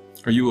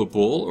 Are you a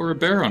bull or a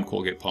bear on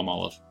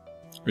Colgate-Palmolive?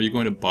 Are you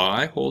going to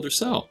buy, hold, or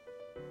sell?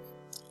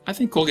 I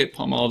think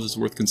Colgate-Palmolive is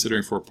worth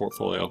considering for a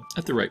portfolio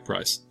at the right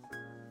price.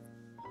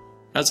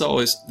 As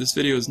always, this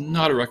video is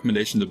not a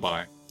recommendation to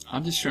buy.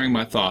 I'm just sharing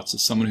my thoughts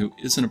as someone who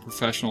isn't a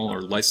professional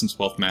or licensed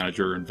wealth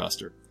manager or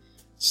investor.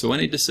 So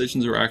any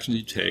decisions or actions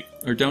you take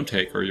or don't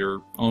take are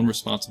your own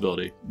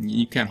responsibility.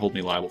 You can't hold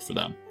me liable for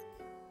them.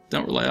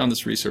 Don't rely on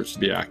this research to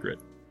be accurate.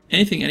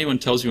 Anything anyone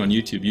tells you on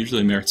YouTube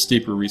usually merits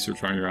deeper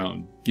research on your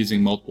own,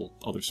 using multiple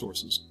other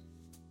sources.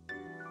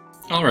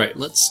 Alright,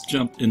 let's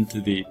jump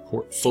into the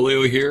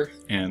portfolio here,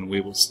 and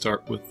we will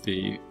start with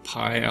the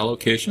pie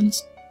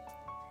allocations.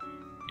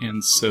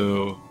 And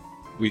so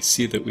we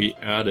see that we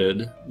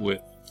added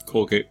with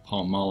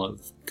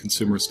Colgate-Palmolive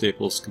consumer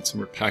staples,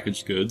 consumer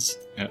packaged goods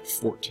at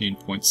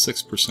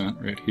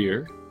 14.6% right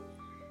here.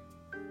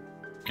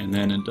 And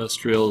then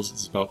industrials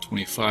is about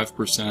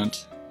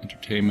 25%,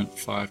 entertainment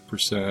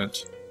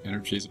 5%,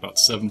 energy is about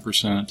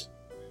 7%,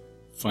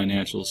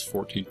 financials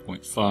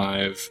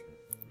 14.5%,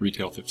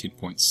 retail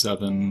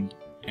 15.7%,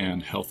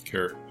 and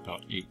healthcare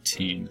about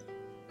 18%.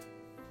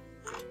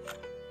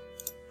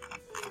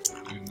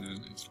 And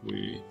then as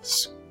we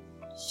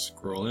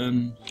scroll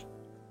in,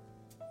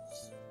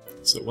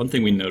 so one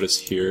thing we notice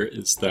here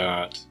is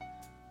that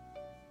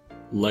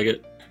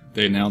Leggett,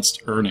 they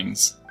announced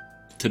earnings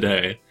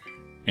today,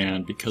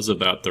 and because of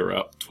that they're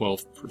up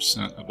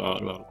 12%,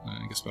 about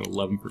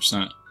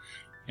 11%.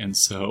 And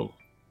so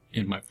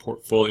in my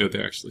portfolio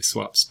they actually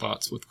swapped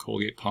spots with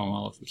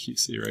Colgate-Palmolive, which you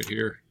see right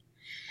here.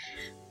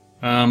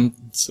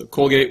 So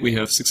Colgate, we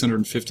have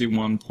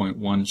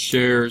 651.1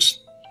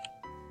 shares,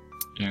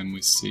 and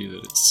we see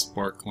that its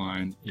spark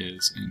line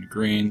is in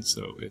green,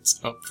 so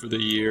it's up for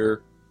the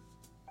year.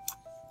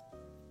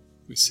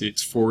 We see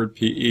its forward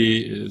PE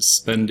is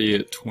spendy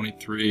at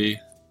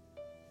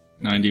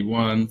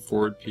 23.91,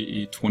 forward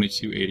PE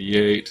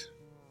 22.88.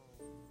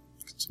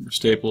 Consumer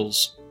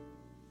staples,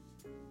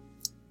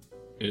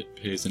 it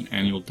pays an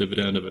annual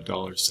dividend of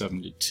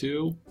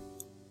 $1.72.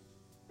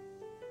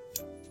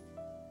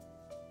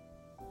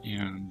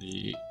 And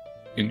the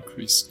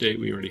increased date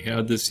we already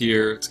had this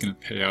year, it's going to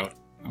pay out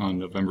on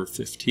November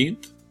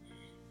 15th.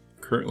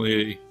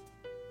 Currently,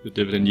 the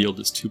dividend yield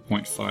is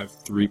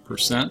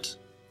 2.53%.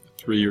 The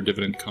 3-year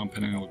dividend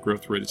compound annual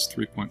growth rate is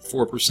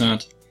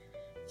 3.4%.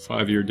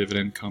 5-year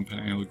dividend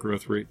compound annual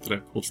growth rate that I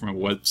pulled from a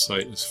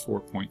website is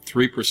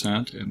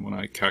 4.3%, and when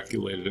I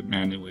calculated it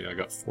manually, I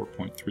got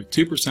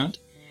 4.32%.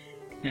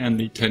 And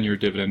the 10-year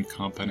dividend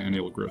compound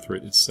annual growth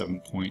rate is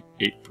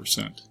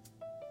 7.8%.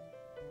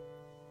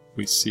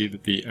 We see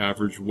that the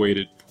average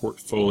weighted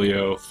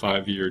portfolio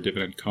 5-year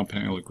dividend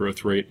compound annual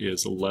growth rate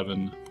is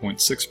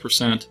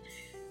 11.6%,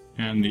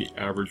 and the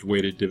average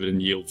weighted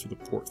dividend yield for the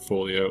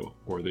portfolio,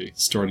 or the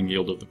starting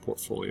yield of the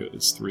portfolio,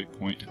 is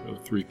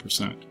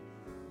 3.03%.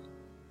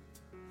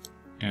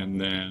 And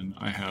then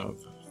I have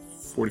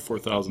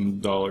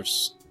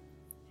 $44,000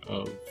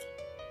 of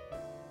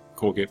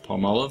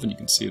Colgate-Palmolive, and you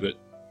can see that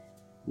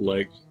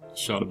leg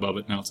shot above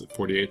it, now it's at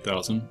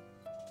 $48,000.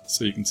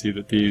 So you can see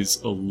that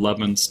these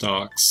 11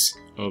 stocks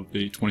of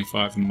the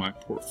 25 in my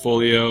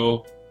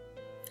portfolio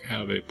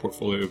have a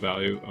portfolio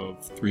value of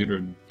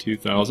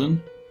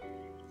 $302,000,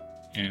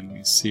 and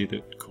we see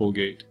that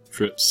Colgate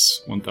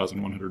drips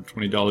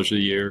 $1,120 a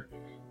year,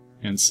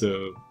 and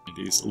so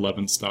these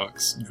 11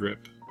 stocks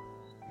drip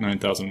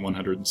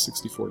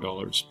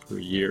 $9,164 per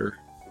year.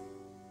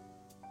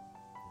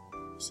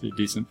 See a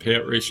decent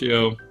payout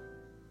ratio.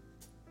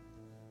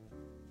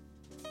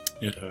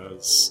 It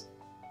has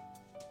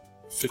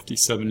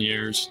 57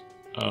 years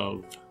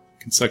of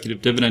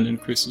consecutive dividend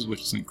increases,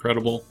 which is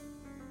incredible.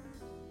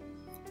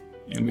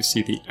 And we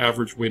see the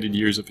average weighted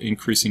years of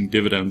increasing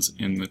dividends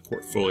in the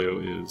portfolio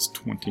is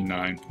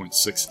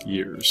 29.6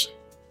 years.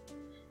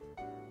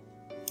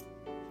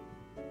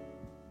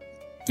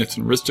 It's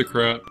an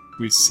aristocrat.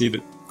 We see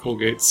that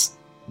Colgate's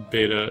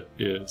beta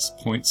is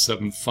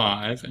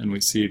 0.75, and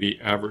we see the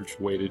average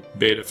weighted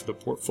beta for the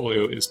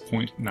portfolio is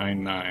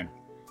 0.99.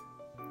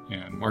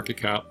 And market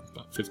cap,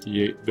 about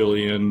 $58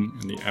 billion,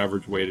 and the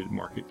average weighted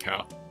market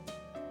cap,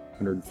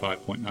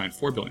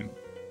 $105.94 billion.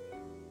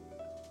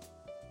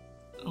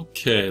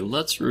 Okay,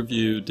 let's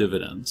review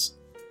dividends.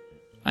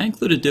 I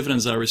included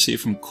dividends I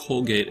received from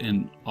Colgate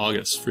in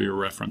August for your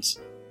reference.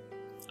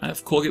 I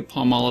have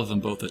Colgate-Palmolive in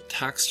both a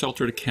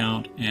tax-sheltered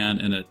account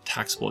and in a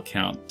taxable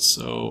account,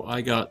 so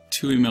I got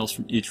 2 emails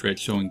from E*TRADE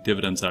showing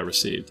dividends I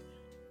received.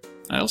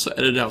 I also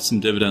edited out some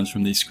dividends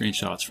from these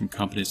screenshots from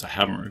companies I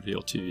haven't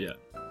revealed to you yet.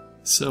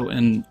 So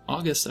in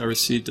August, I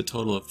received a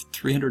total of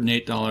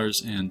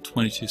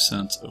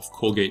 $308.22 of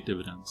Colgate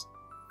dividends.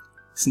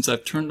 Since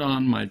I've turned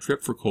on my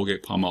drip for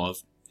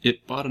Colgate-Palmolive,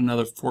 it bought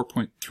another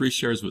 4.3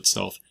 shares of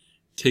itself,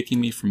 taking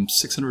me from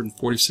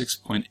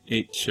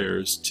 646.8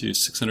 shares to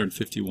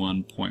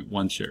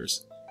 651.1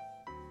 shares.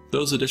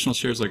 Those additional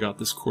shares I got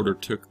this quarter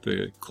took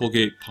the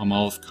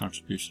Colgate-Palmolive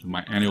contribution to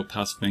my annual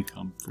passive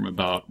income from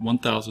about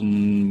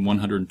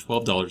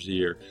 $1,112 a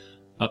year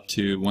up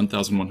to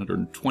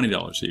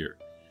 $1,120 a year.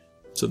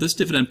 So this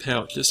dividend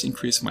payout just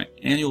increased my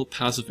annual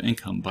passive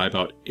income by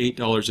about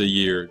 $8 a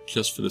year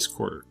just for this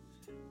quarter.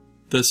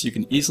 Thus, you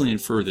can easily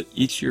infer that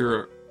each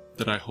year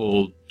that I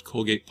hold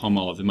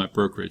Colgate-Palmolive in my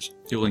brokerage,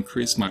 it will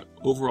increase my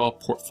overall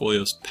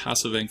portfolio's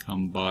passive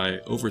income by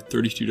over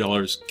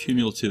 $32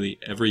 cumulatively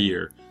every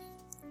year,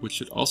 which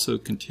should also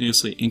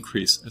continuously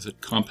increase as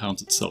it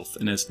compounds itself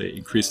and as they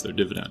increase their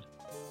dividend.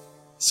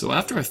 So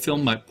after I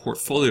filmed my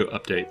portfolio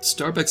update,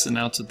 Starbucks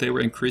announced that they were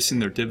increasing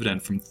their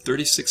dividend from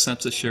 36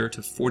 cents a share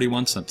to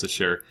 41 cents a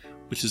share,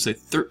 which is a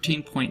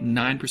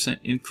 13.9%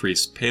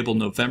 increase payable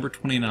November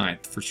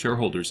 29th for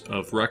shareholders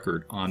of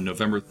record on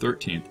November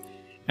 13th,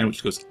 and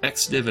which goes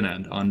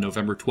ex-dividend on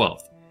November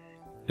 12th.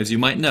 As you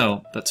might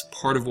know, that's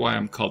part of why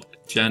I'm called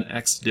Gen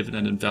X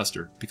Dividend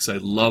Investor, because I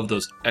love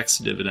those X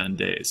dividend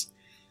days.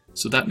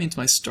 So that means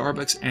my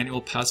Starbucks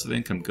annual passive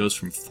income goes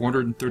from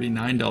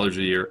 $439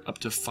 a year up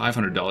to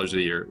 $500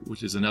 a year,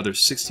 which is another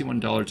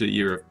 $61 a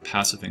year of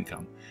passive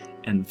income.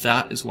 And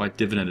that is why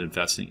dividend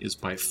investing is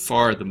by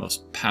far the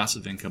most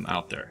passive income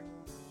out there.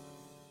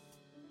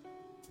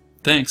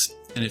 Thanks,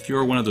 and if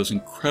you're one of those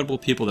incredible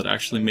people that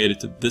actually made it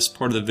to this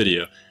part of the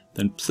video,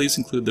 then please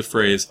include the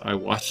phrase "I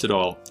watched it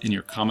all" in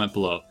your comment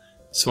below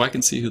so I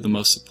can see who the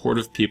most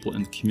supportive people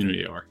in the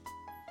community are.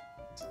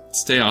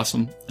 Stay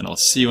awesome, and I'll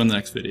see you in the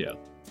next video.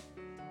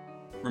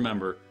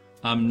 Remember,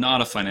 I'm not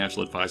a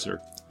financial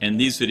advisor, and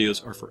these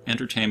videos are for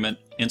entertainment,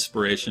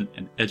 inspiration,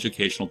 and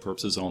educational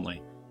purposes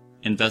only.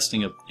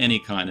 Investing of any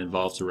kind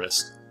involves a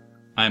risk.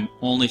 I am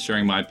only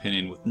sharing my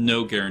opinion with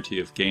no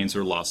guarantee of gains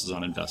or losses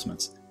on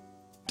investments.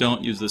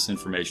 Don't use this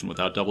information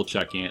without double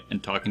checking it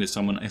and talking to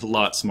someone a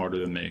lot smarter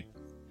than me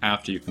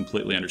after you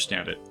completely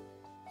understand it.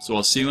 So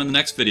I'll see you in the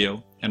next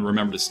video, and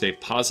remember to stay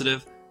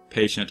positive,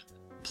 patient,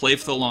 play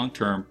for the long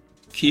term,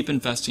 keep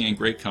investing in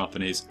great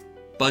companies,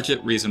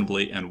 budget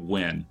reasonably, and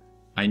win.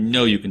 I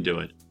know you can do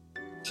it.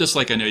 Just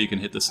like I know you can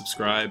hit the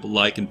subscribe,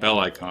 like, and bell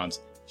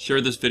icons,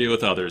 share this video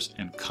with others,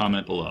 and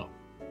comment below.